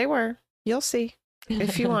were. You'll see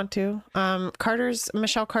if you want to.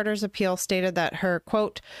 Michelle Carter's appeal stated that her,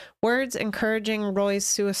 quote, words encouraging Roy's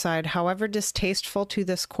suicide, however distasteful to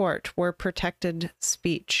this court, were protected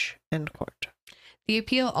speech, end quote. The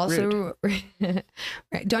appeal also right,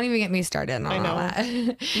 don't even get me started on all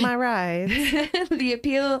that. My right. The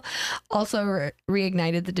appeal also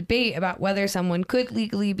reignited the debate about whether someone could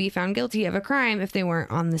legally be found guilty of a crime if they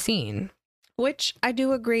weren't on the scene. Which I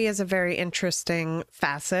do agree is a very interesting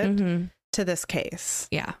facet to this case.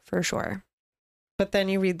 Yeah, for sure. But then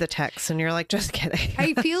you read the text and you're like, just kidding.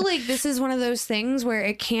 I feel like this is one of those things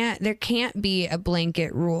where there can't be a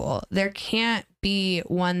blanket rule. There can't be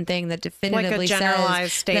one thing that definitively like a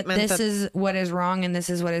generalized says statement that this is what is wrong and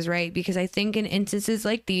this is what is right. Because I think in instances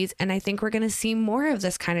like these, and I think we're going to see more of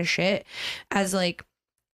this kind of shit as like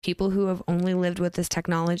people who have only lived with this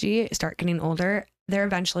technology start getting older, they're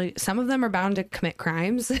eventually, some of them are bound to commit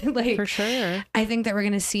crimes. Like, for sure. I think that we're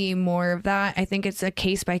going to see more of that. I think it's a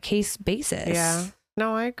case by case basis. Yeah.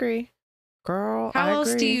 No, I agree. Girl, How I else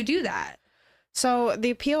do agree. you do that? So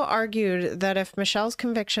the appeal argued that if Michelle's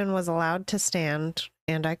conviction was allowed to stand,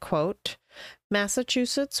 and I quote,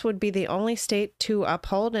 Massachusetts would be the only state to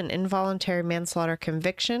uphold an involuntary manslaughter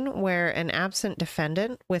conviction where an absent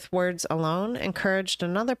defendant, with words alone, encouraged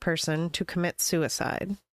another person to commit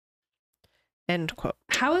suicide. End quote.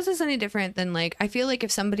 How is this any different than like, I feel like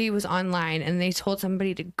if somebody was online and they told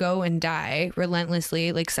somebody to go and die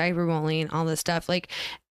relentlessly, like cyberbullying, all this stuff, like,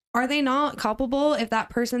 are they not culpable if that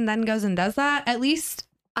person then goes and does that? At least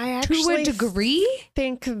I actually to a degree?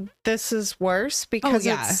 think this is worse because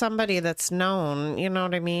yeah. it's somebody that's known. You know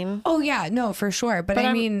what I mean? Oh yeah, no, for sure. But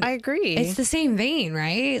I mean, I agree. it's the same vein,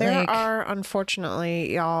 right? There like, are,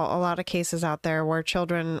 unfortunately, y'all, a lot of cases out there where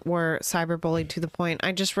children were cyberbullied to the point.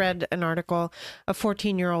 I just read an article, a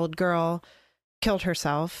 14-year-old girl killed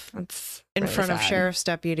herself that's in really front of sad. sheriff's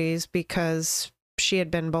deputies because she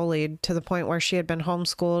had been bullied to the point where she had been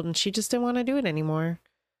homeschooled and she just didn't want to do it anymore.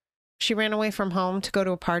 She ran away from home to go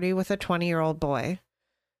to a party with a 20-year-old boy.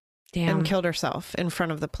 Damn. And killed herself in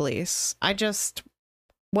front of the police.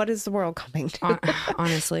 What is the world coming to?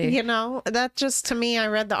 Honestly. You know, that just, to me, I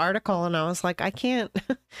read the article and I was like, I can't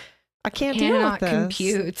deal with Cannot this.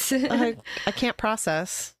 compute. I can't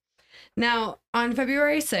process. Now, on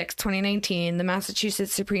February 6, 2019, the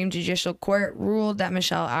Massachusetts Supreme Judicial Court ruled that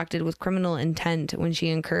Michelle acted with criminal intent when she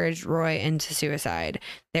encouraged Roy into suicide.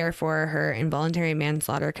 Therefore, her involuntary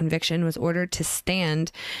manslaughter conviction was ordered to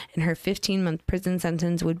stand, and her 15-month prison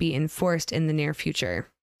sentence would be enforced in the near future.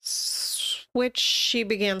 Which she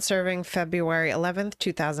began serving February 11th,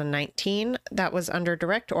 2019. That was under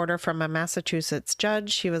direct order from a Massachusetts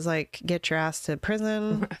judge. She was like, get your ass to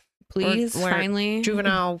prison. Please, finally.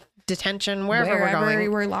 Juvenile detention, wherever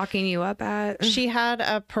we're locking you up at. She had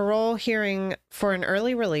a parole hearing for an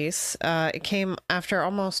early release. It came after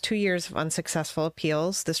almost 2 years of unsuccessful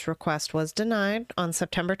appeals. This request was denied on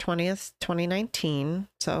September 20th, 2019.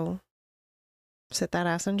 So sit that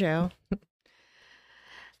ass in jail.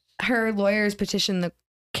 Her lawyers petitioned the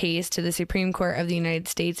case to the Supreme Court of the United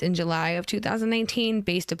States in July of 2019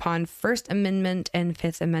 based upon First Amendment and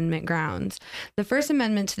Fifth Amendment grounds. The First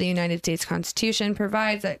Amendment to the United States Constitution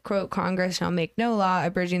provides that, quote, Congress shall make no law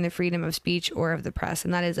abridging the freedom of speech or of the press.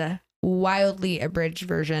 And that is a wildly abridged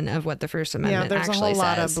version of what the First Amendment actually says. Yeah, there's a whole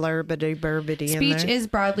lot of blurbity in there. Speech is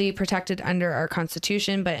broadly protected under our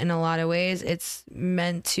Constitution, but in a lot of ways it's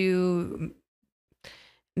meant to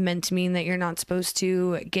mean that you're not supposed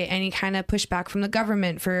to get any kind of pushback from the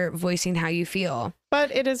government for voicing how you feel. But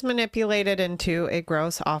it is manipulated into a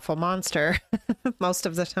gross, awful monster most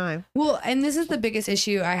of the time. Well, and this is the biggest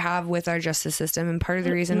issue I have with our justice system. And part of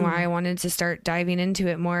the reason why I wanted to start diving into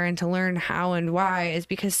it more and to learn how and why is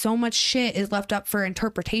because so much shit is left up for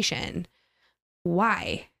interpretation.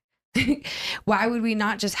 Why? Why would we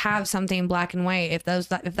not just have something black and white? If that's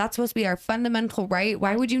supposed to be our fundamental right,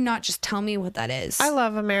 why would you not just tell me what that is? I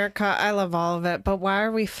love America. I love all of it. But why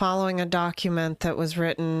are we following a document that was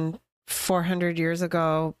written 400 years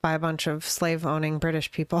ago by a bunch of slave owning British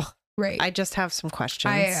people? Right. I just have some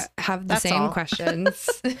questions. I have the That's same all. questions.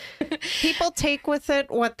 People take with it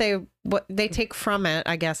what they take from it,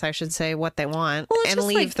 I guess I should say, what they want, Well, it's and just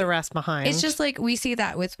leave like- the rest behind. It's just like we see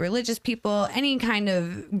that with religious people, any kind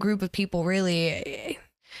of group of people, really.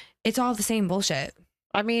 It's all the same bullshit.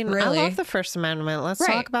 I mean, really. I love the First Amendment. Let's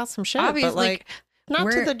Right. talk about some shit. Obviously, but like, not to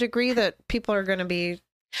we're- the degree that people are going to be.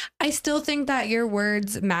 I still think that your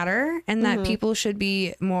words matter and that Mhm. people should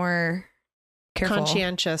be more careful.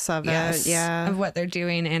 Conscientious of Yes, it. Yeah. of what they're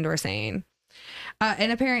doing and or saying. And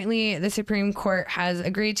apparently the Supreme Court has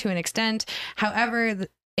agreed to an extent. However,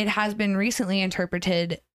 it has been recently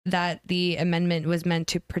interpreted that the amendment was meant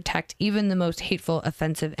to protect even the most hateful,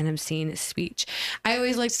 offensive, and obscene speech. I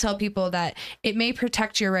always like to tell people that it may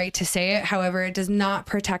protect your right to say it. However, it does not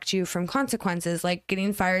protect you from consequences like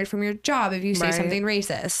getting fired from your job if you say Right. something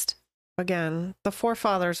racist. Again, the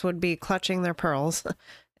forefathers would be clutching their pearls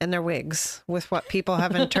and their wigs with what people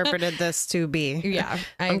have interpreted this to be. Yeah,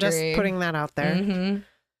 I'm just putting that out there. Mm-hmm.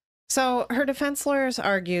 So her defense lawyers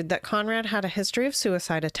argued that Conrad had a history of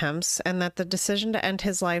suicide attempts and that the decision to end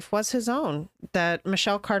his life was his own, that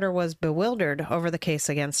Michelle Carter was bewildered over the case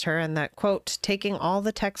against her, and that, quote, taking all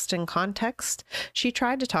the text in context, she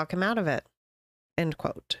tried to talk him out of it, end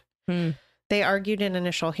quote. They argued in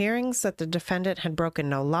initial hearings that the defendant had broken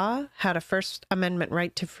no law, had a First Amendment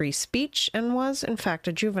right to free speech, and was, in fact,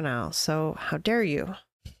 a juvenile. So how dare you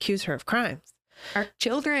accuse her of crimes? Our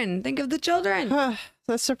children. Think of the children.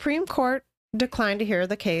 The Supreme Court declined to hear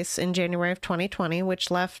the case in January of 2020,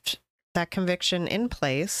 which left that conviction in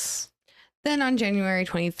place. Then on January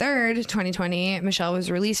 23rd, 2020, Michelle was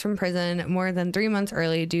released from prison more than 3 months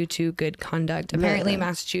early due to good conduct. Apparently,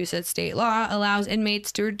 Massachusetts state law allows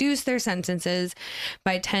inmates to reduce their sentences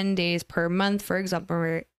by 10 days per month for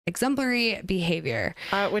exemplary behavior.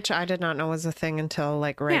 Which I did not know was a thing until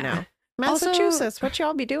like right Yeah. now. Also- Massachusetts, what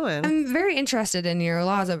y'all be doing? I'm very interested in your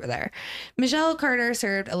laws over there. Michelle Carter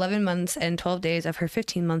served 11 months and 12 days of her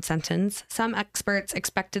 15-month sentence. Some experts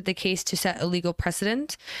expected the case to set a legal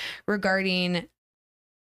precedent regarding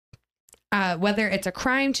whether it's a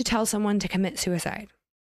crime to tell someone to commit suicide.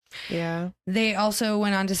 Yeah. They also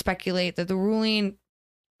went on to speculate that the ruling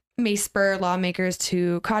may spur lawmakers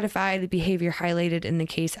to codify the behavior highlighted in the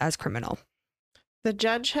case as criminal. The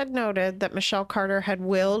judge had noted that Michelle Carter had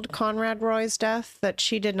willed Conrad Roy's death, that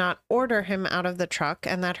she did not order him out of the truck,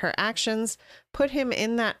 and that her actions put him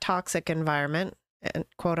in that toxic environment,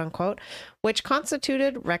 quote unquote, which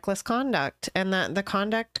constituted reckless conduct, and that the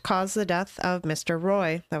conduct caused the death of Mr.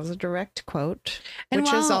 Roy. That was a direct quote, And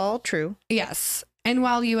which is while- all true. Yes. And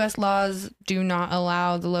while U.S. laws do not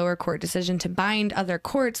allow the lower court decision to bind other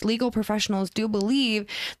courts, legal professionals do believe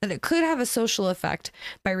that it could have a social effect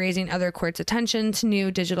by raising other courts' attention to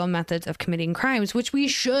new digital methods of committing crimes, which we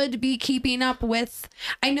should be keeping up with.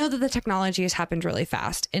 I know that the technology has happened really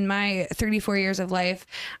fast. In my 34 years of life,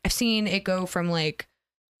 I've seen it go from like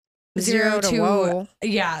 0 to whoa.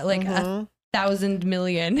 Yeah, like Mhm. 1,000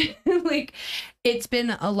 million. Like, it's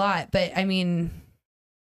been a lot, but I mean,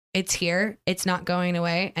 it's here. It's not going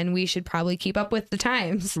away, and we should probably keep up with the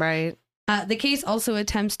times. Right. The case also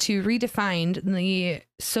attempts to redefine the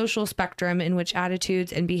social spectrum in which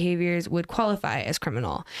attitudes and behaviors would qualify as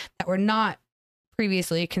criminal that were not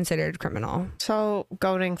previously considered criminal. So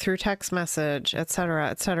going through text message, et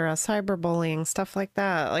cetera, cyberbullying, stuff like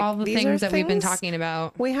that. Like, All the these are things that we've been things talking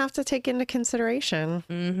about. we have to take into consideration.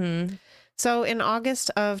 Mm-hmm. So in August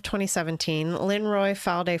of 2017, Lynn Roy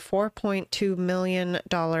filed a $4.2 million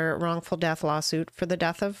wrongful death lawsuit for the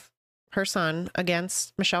death of her son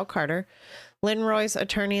against Michelle Carter. Lynn Roy's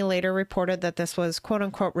attorney later reported that this was quote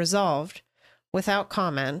unquote resolved without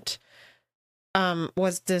comment,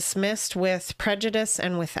 was dismissed with prejudice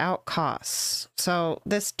and without cause. So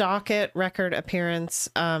this docket record appearance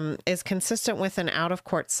is consistent with an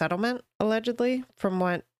out-of-court settlement, allegedly, from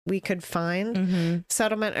what we could find. Mm-hmm.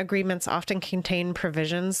 Settlement agreements often contain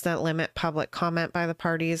provisions that limit public comment by the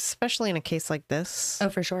parties, especially in a case like this. Oh,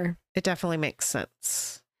 for sure. It definitely makes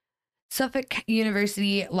sense. Suffolk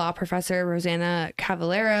University law professor Rosanna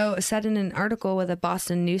Cavallero said in an article with a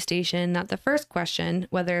Boston news station that the first question,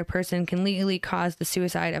 whether a person can legally cause the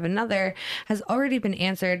suicide of another, has already been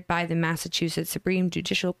answered by the Massachusetts Supreme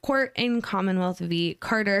Judicial Court in Commonwealth v.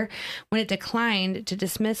 Carter when it declined to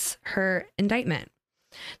dismiss her indictment.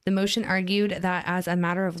 The motion argued that as a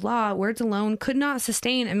matter of law, words alone could not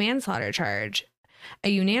sustain a manslaughter charge. A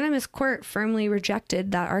unanimous court firmly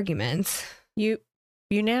rejected that argument.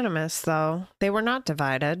 Unanimous, though. They were not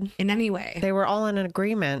divided. In any way. They were all in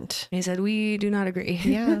agreement. They said, we do not agree.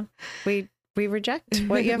 Yeah. We reject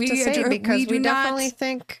what you have to say because we definitely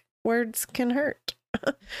think words can hurt.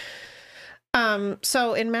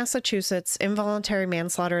 So in Massachusetts, involuntary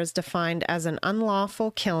manslaughter is defined as an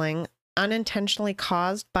unlawful killing unintentionally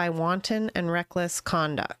caused by wanton and reckless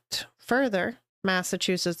conduct. Further,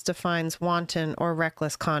 Massachusetts defines wanton or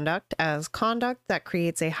reckless conduct as conduct that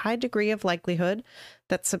creates a high degree of likelihood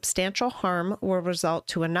that substantial harm will result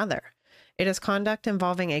to another. It is conduct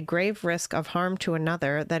involving a grave risk of harm to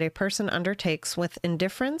another that a person undertakes with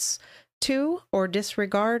indifference to or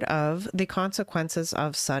disregard of the consequences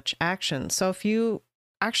of such action. So if you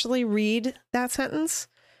actually read that sentence,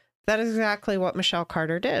 that is exactly what Michelle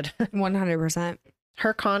Carter did. 100%.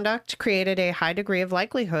 Her conduct created a high degree of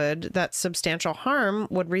likelihood that substantial harm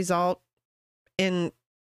would result in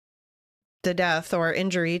the death or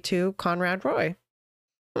injury to Conrad Roy.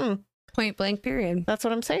 Point blank, period. That's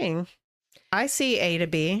what I'm saying. I see A to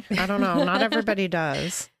B. I don't know. Not everybody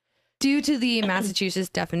does. Due to the Massachusetts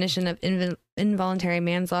definition of involuntary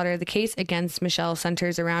manslaughter, the case against Michelle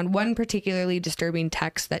centers around one particularly disturbing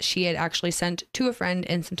text that she had actually sent to a friend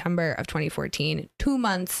in September of 2014, 2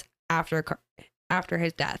 months after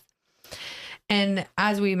his death. And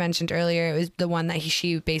as we mentioned earlier, it was the one that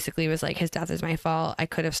she basically was like, his death is my fault. I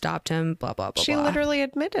could have stopped him, blah, blah, blah, She blah. literally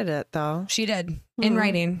admitted it, though. She did, in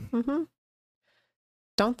writing. Mm-hmm.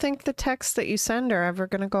 Don't think the texts that you send are ever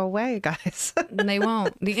going to go away, guys. They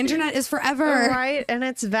won't. The internet is forever. Right? And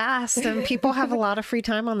it's vast, and people have a lot of free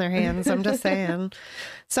time on their hands. I'm just saying.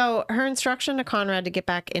 So her instruction to Conrad to get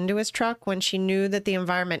back into his truck when she knew that the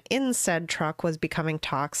environment in said truck was becoming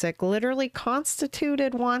toxic literally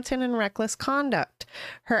constituted wanton and reckless conduct.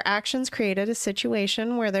 Her actions created a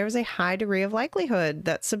situation where there was a high degree of likelihood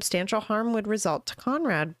that substantial harm would result to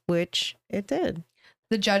Conrad, which it did.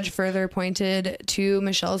 The judge further pointed to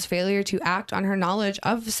Michelle's failure to act on her knowledge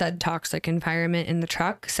of said toxic environment in the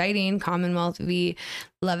truck, citing Commonwealth v.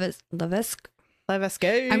 Levisk.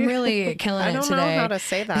 I'm really killing it today. I don't know how to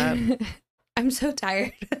say that. I'm so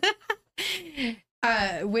tired.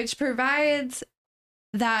 Which provides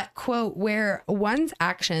that, quote, where one's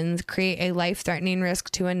actions create a life-threatening risk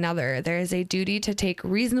to another, there is a duty to take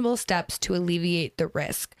reasonable steps to alleviate the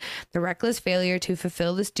risk. The reckless failure to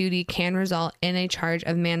fulfill this duty can result in a charge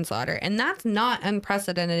of manslaughter. And that's not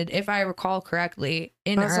unprecedented, if I recall correctly,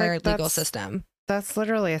 in our legal system. That's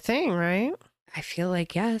literally a thing, right? I feel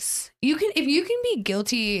like, yes. If you can be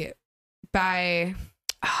guilty by...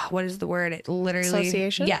 what is the word? It literally...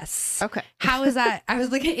 Association? Yes. Okay. How is that? I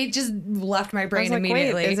was like, it just left my brain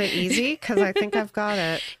immediately. Wait, is it easy? Because I think I've got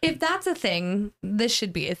it. If that's a thing, this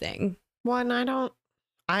should be a thing. Well, and I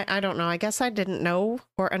don't know. I guess I didn't know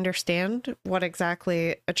or understand what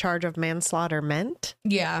exactly a charge of manslaughter meant.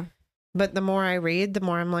 Yeah. But the more I read, the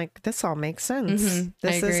more I'm like, this all makes sense. Mm-hmm.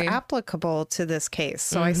 This is applicable to this case.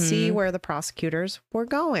 So I see where the prosecutors were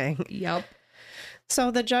going. Yep.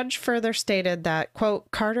 So the judge further stated that,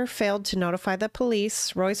 quote, Carter failed to notify the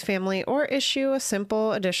police, Roy's family, or issue a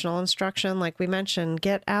simple additional instruction like we mentioned,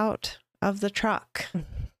 get out of the truck.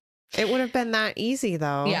 It would have been that easy,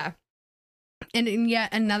 though. Yeah. And in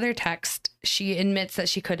yet another text, she admits that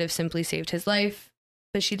she could have simply saved his life,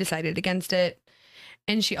 but she decided against it.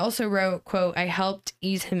 And she also wrote, quote, I helped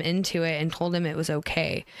ease him into it and told him it was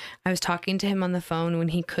okay. I was talking to him on the phone when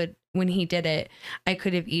he did it. I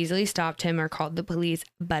could have easily stopped him or called the police,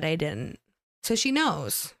 but I didn't. So she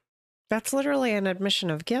knows. That's literally an admission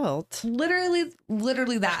of guilt. Literally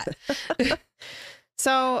that.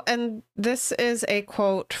 So, and this is a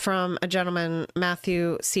quote from a gentleman,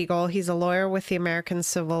 Matthew Siegel. He's a lawyer with the American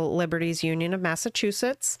Civil Liberties Union of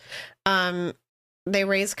Massachusetts. They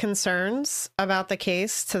raised concerns about the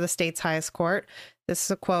case to the state's highest court. This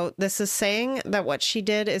is a quote. This is saying that what she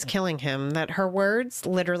did is killing him, that her words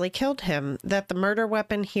literally killed him, that the murder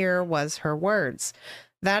weapon here was her words.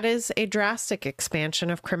 That is a drastic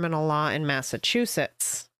expansion of criminal law in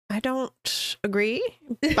Massachusetts. I don't agree,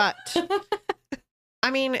 but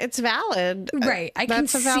I mean, it's valid. Right. I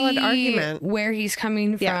That's can a valid see argument. where he's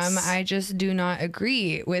coming from. Yes. I just do not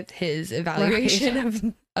agree with his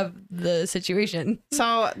evaluation of the situation.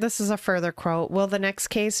 So this is a further quote. Will the next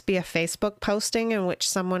case be a Facebook posting in which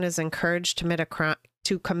someone is encouraged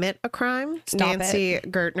to commit a crime? Stop Nancy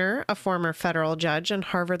it. Gertner, a former federal judge and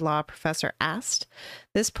Harvard law professor, asked.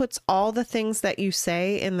 This puts all the things that you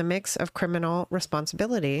say in the mix of criminal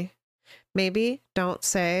responsibility. Maybe don't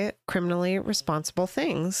say criminally responsible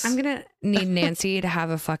things. I'm going to need Nancy to have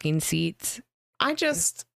a fucking seat. I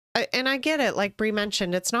get it. Like Brie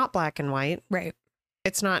mentioned, it's not black and white. Right.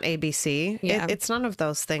 It's not ABC. Yeah. It's none of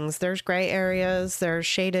those things. There's gray areas. There's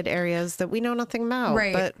shaded areas that we know nothing about.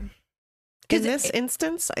 Right. But in this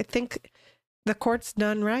instance, I think the court's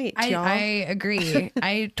done right, y'all. I agree.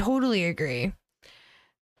 I totally agree.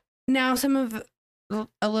 Now,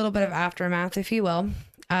 a little bit of aftermath, if you will.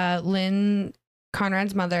 Lynn,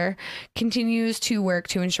 Conrad's mother, continues to work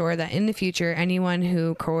to ensure that in the future, anyone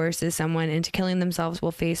who coerces someone into killing themselves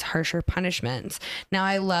will face harsher punishments. Now,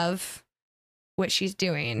 I love what she's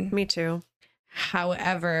doing. Me too.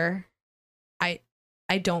 However,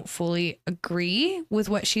 I don't fully agree with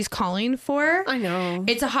what she's calling for. I know.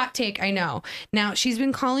 It's a hot take, I know. Now, she's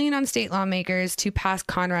been calling on state lawmakers to pass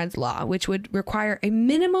Conrad's law, which would require a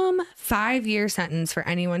minimum 5-year sentence for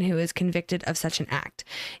anyone who is convicted of such an act.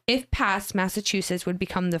 If passed, Massachusetts would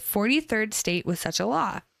become the 43rd state with such a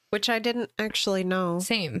law. Which I didn't actually know.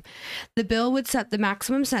 Same. The bill would set the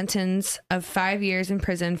maximum sentence of 5 years in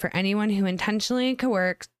prison for anyone who intentionally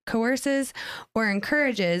coerces or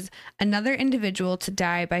encourages another individual to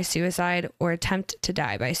die by suicide or attempt to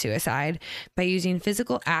die by suicide by using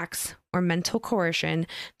physical acts or mental coercion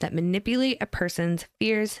that manipulate a person's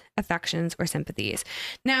fears, affections, or sympathies.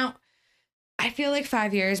 Now, I feel like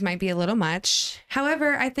 5 years might be a little much.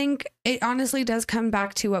 However, I think it honestly does come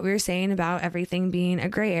back to what we were saying about everything being a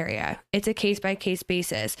gray area. It's a case-by-case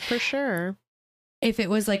basis. For sure. If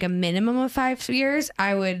it was like a minimum of 5 years,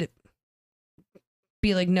 I would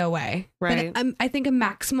be like, no way. Right. But I think a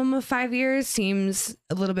maximum of 5 years seems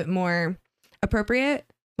a little bit more appropriate,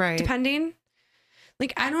 Right. depending.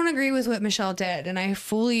 Like, I don't agree with what Michelle did. And I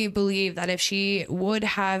fully believe that if she would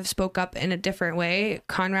have spoke up in a different way,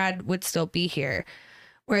 Conrad would still be here,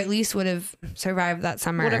 or at least would have survived that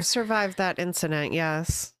summer. Would have survived that incident,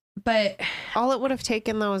 yes. But all it would have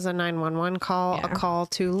taken, though, is a 911 call, Yeah. a call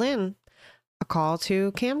to Lynn, a call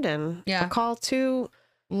to Camden, Yeah. a call to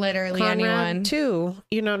literally Conrad, anyone. too.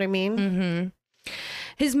 You know what I mean? Mm-hmm.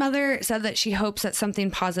 His mother said that she hopes that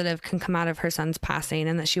something positive can come out of her son's passing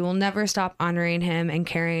and that she will never stop honoring him and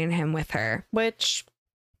carrying him with her. Which,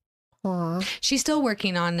 aw. She's still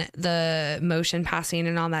working on the motion passing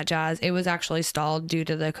and all that jazz. It was actually stalled due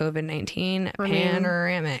to the COVID-19 I mean,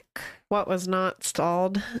 panoramic. What was not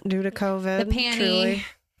stalled due to COVID? The panty. Truly.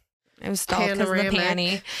 It was stalled because of the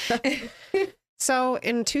Panoramic. panty. So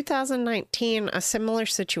in 2019, a similar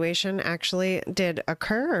situation actually did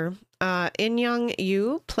occur. In Young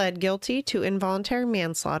Yu pled guilty to involuntary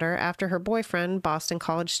manslaughter after her boyfriend, Boston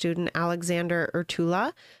College student Alexander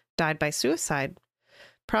Urtula, died by suicide.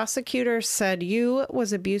 Prosecutors said Yu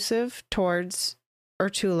was abusive towards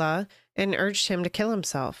Urtula and urged him to kill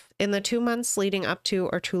himself. In the 2 months leading up to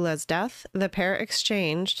Urtula's death, the pair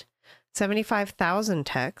exchanged 75,000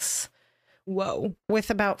 texts, Whoa. with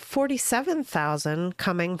about 47,000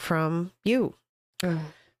 coming from Yu.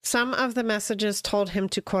 Some of the messages told him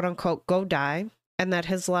to quote unquote go die and that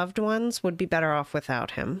his loved ones would be better off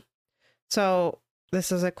without him. So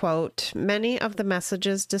this is a quote. Many of the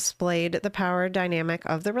messages displayed the power dynamic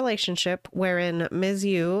of the relationship wherein Ms.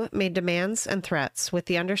 Yu made demands and threats with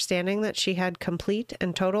the understanding that she had complete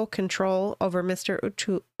and total control over Mr.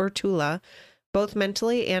 Urtula both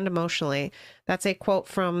mentally and emotionally. That's a quote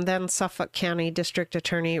from then Suffolk County District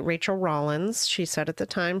Attorney Rachel Rollins. She said at the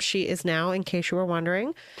time, she is now, in case you were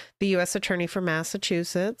wondering, the U.S. Attorney for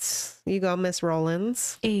Massachusetts. You go, Miss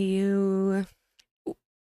Rollins. Ew.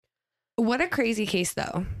 What a crazy case,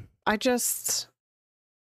 though. I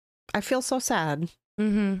feel so sad.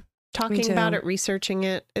 Mm-hmm. Talking about it, researching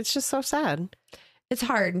it, it's just so sad. It's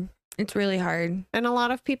hard. It's really hard. And a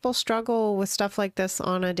lot of people struggle with stuff like this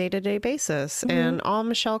on a day-to-day basis. And all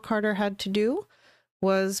Michelle Carter had to do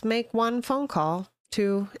was make one phone call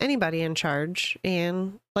to anybody in charge.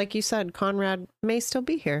 And like you said, Conrad may still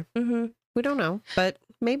be here. We don't know, but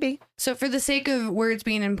maybe. So for the sake of words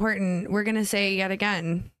being important, we're going to say yet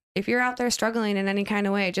again, if you're out there struggling in any kind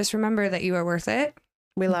of way, just remember that you are worth it.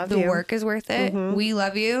 We love you. The work is worth it. We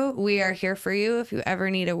love you. We are here for you. If you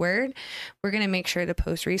ever need a word, we're going to make sure to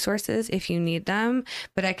post resources if you need them.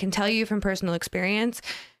 But I can tell you from personal experience,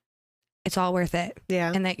 it's all worth it.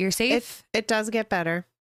 Yeah. And that you're safe. It does get better.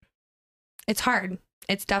 It's hard.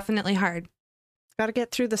 It's definitely hard. Got to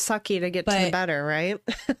get through the sucky to get to the better, right?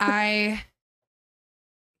 I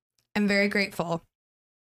am very grateful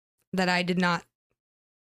that I did not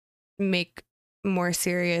make more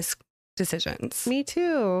serious decisions. Me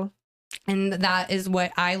too. And that is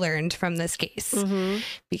what I learned from this case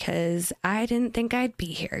because I didn't think I'd be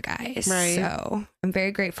here, guys. Right. So I'm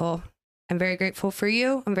very grateful. I'm very grateful for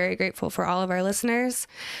you. I'm very grateful for all of our listeners.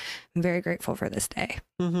 I'm very grateful for this day.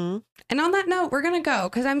 And on that note, we're going to go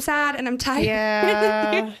because I'm sad and I'm tired.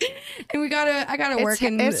 Yeah. And I gotta work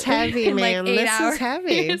in it's heavy, in man. like 8 this hours. is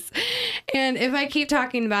heavy. And if I keep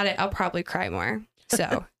talking about it, I'll probably cry more.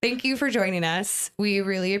 So thank you for joining us. We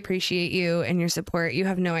really appreciate you and your support. You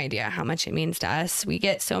have no idea how much it means to us. We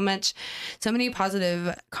get so many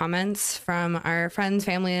positive comments from our friends,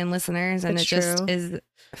 family, and listeners. And It's it just true. is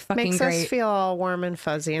fucking Makes great. us feel all warm and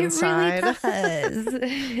fuzzy It inside. really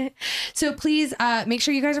does. So please make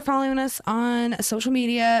sure you guys are following us on social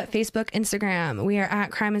media, Facebook, Instagram. We are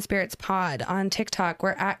at Crime and Spirits Pod. On TikTok,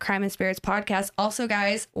 we're at Crime and Spirits Podcast. Also,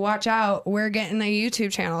 guys, watch out. We're getting a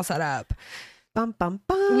YouTube channel set up. Bum, bum,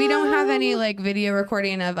 bum. We don't have any like video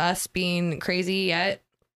recording of us being crazy yet.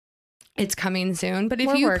 It's coming soon. But if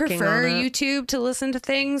We're you working prefer on it. YouTube to listen to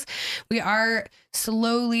things, we are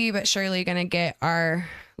slowly but surely going to get our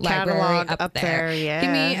library Catalog up there. Yeah.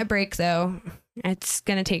 Give me a break though. It's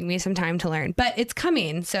going to take me some time to learn, but it's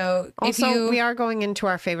coming. So also, we are going into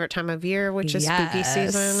our favorite time of year, which is spooky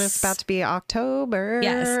season. It's about to be October.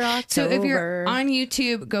 Yes. So if you're on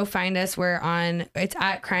YouTube, go find us. It's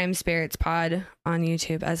at Crime Spirits Pod on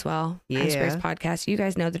YouTube as well. Crime Spirits Podcast. You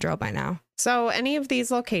guys know the drill by now. So any of these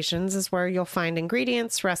locations is where you'll find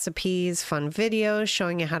ingredients, recipes, fun videos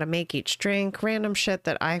showing you how to make each drink, random shit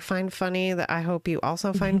that I find funny that I hope you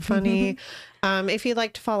also find funny. If you'd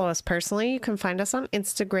like to follow us personally, you can find us on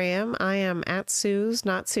Instagram. I am at Suze,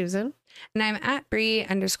 not Susan. And I'm at Bree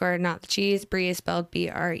 _ not the cheese. Bree is spelled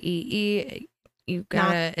BREE. You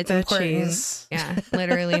gotta, it's important. Cheese. Yeah,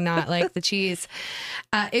 literally not like the cheese.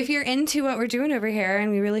 If you're into what we're doing over here,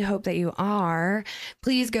 and we really hope that you are,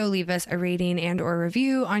 please go leave us a rating and or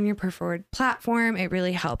review on your preferred platform. It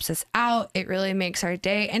really helps us out. It really makes our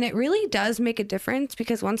day. And it really does make a difference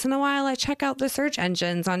because once in a while I check out the search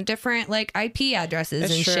engines on different like IP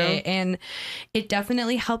addresses and shit. And it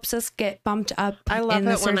definitely helps us get bumped up. I love in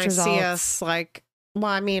the it when search I results. see us like, well,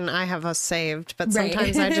 I mean, I have us saved, but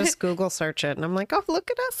sometimes I just Google search it and I'm like, oh, look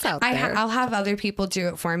at us out there. I'll have other people do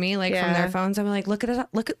it for me, like from their phones. I'm like, look us up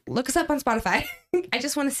on Spotify. I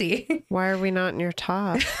just want to see. Why are we not in your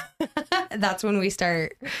top? That's when we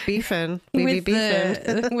start beefing. We be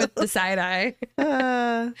beefing. with the side eye.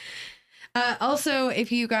 Also, if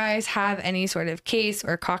you guys have any sort of case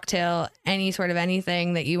or cocktail, any sort of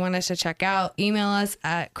anything that you want us to check out, email us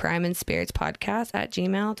at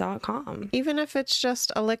crimeandspiritspodcast@gmail.com. Even if it's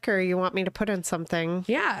just a liquor you want me to put in something.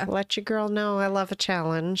 Yeah. Let your girl know I love a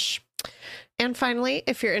challenge. And finally,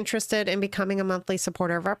 if you're interested in becoming a monthly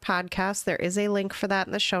supporter of our podcast, there is a link for that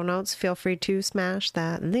in the show notes. Feel free to smash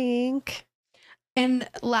that link. And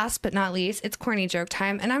last but not least, it's corny joke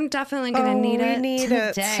time, and I'm definitely going to need it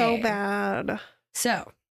today. It so bad.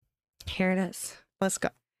 So, here it is. Let's go.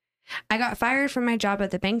 I got fired from my job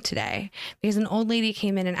at the bank today because an old lady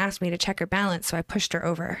came in and asked me to check her balance, so I pushed her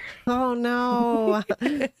over. Oh, no.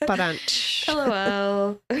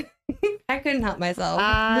 LOL. I couldn't help myself.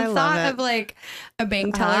 I The love thought it. of like a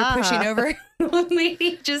bank teller pushing over an old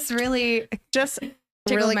lady just really... tickled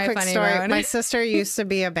Really my quick funny story. bone. My sister used to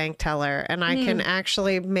be a bank teller, and I can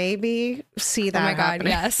actually maybe see that. Oh my God,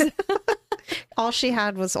 happening. yes. All she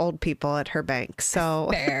had was old people at her bank. So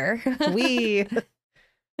Fair.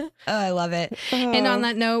 Oh, I love it. And on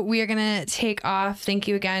that note, we are going to take off. Thank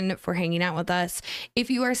you again for hanging out with us. If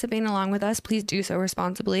you are sipping along with us, please do so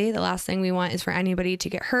responsibly. The last thing we want is for anybody to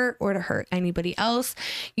get hurt or to hurt anybody else.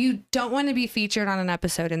 You don't want to be featured on an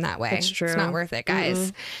episode in that way. That's true. It's not worth it,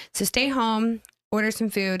 guys. So stay home, order some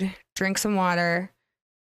food, drink some water,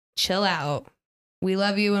 chill out. We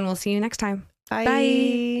love you, and we'll see you next time.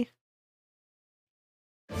 Bye.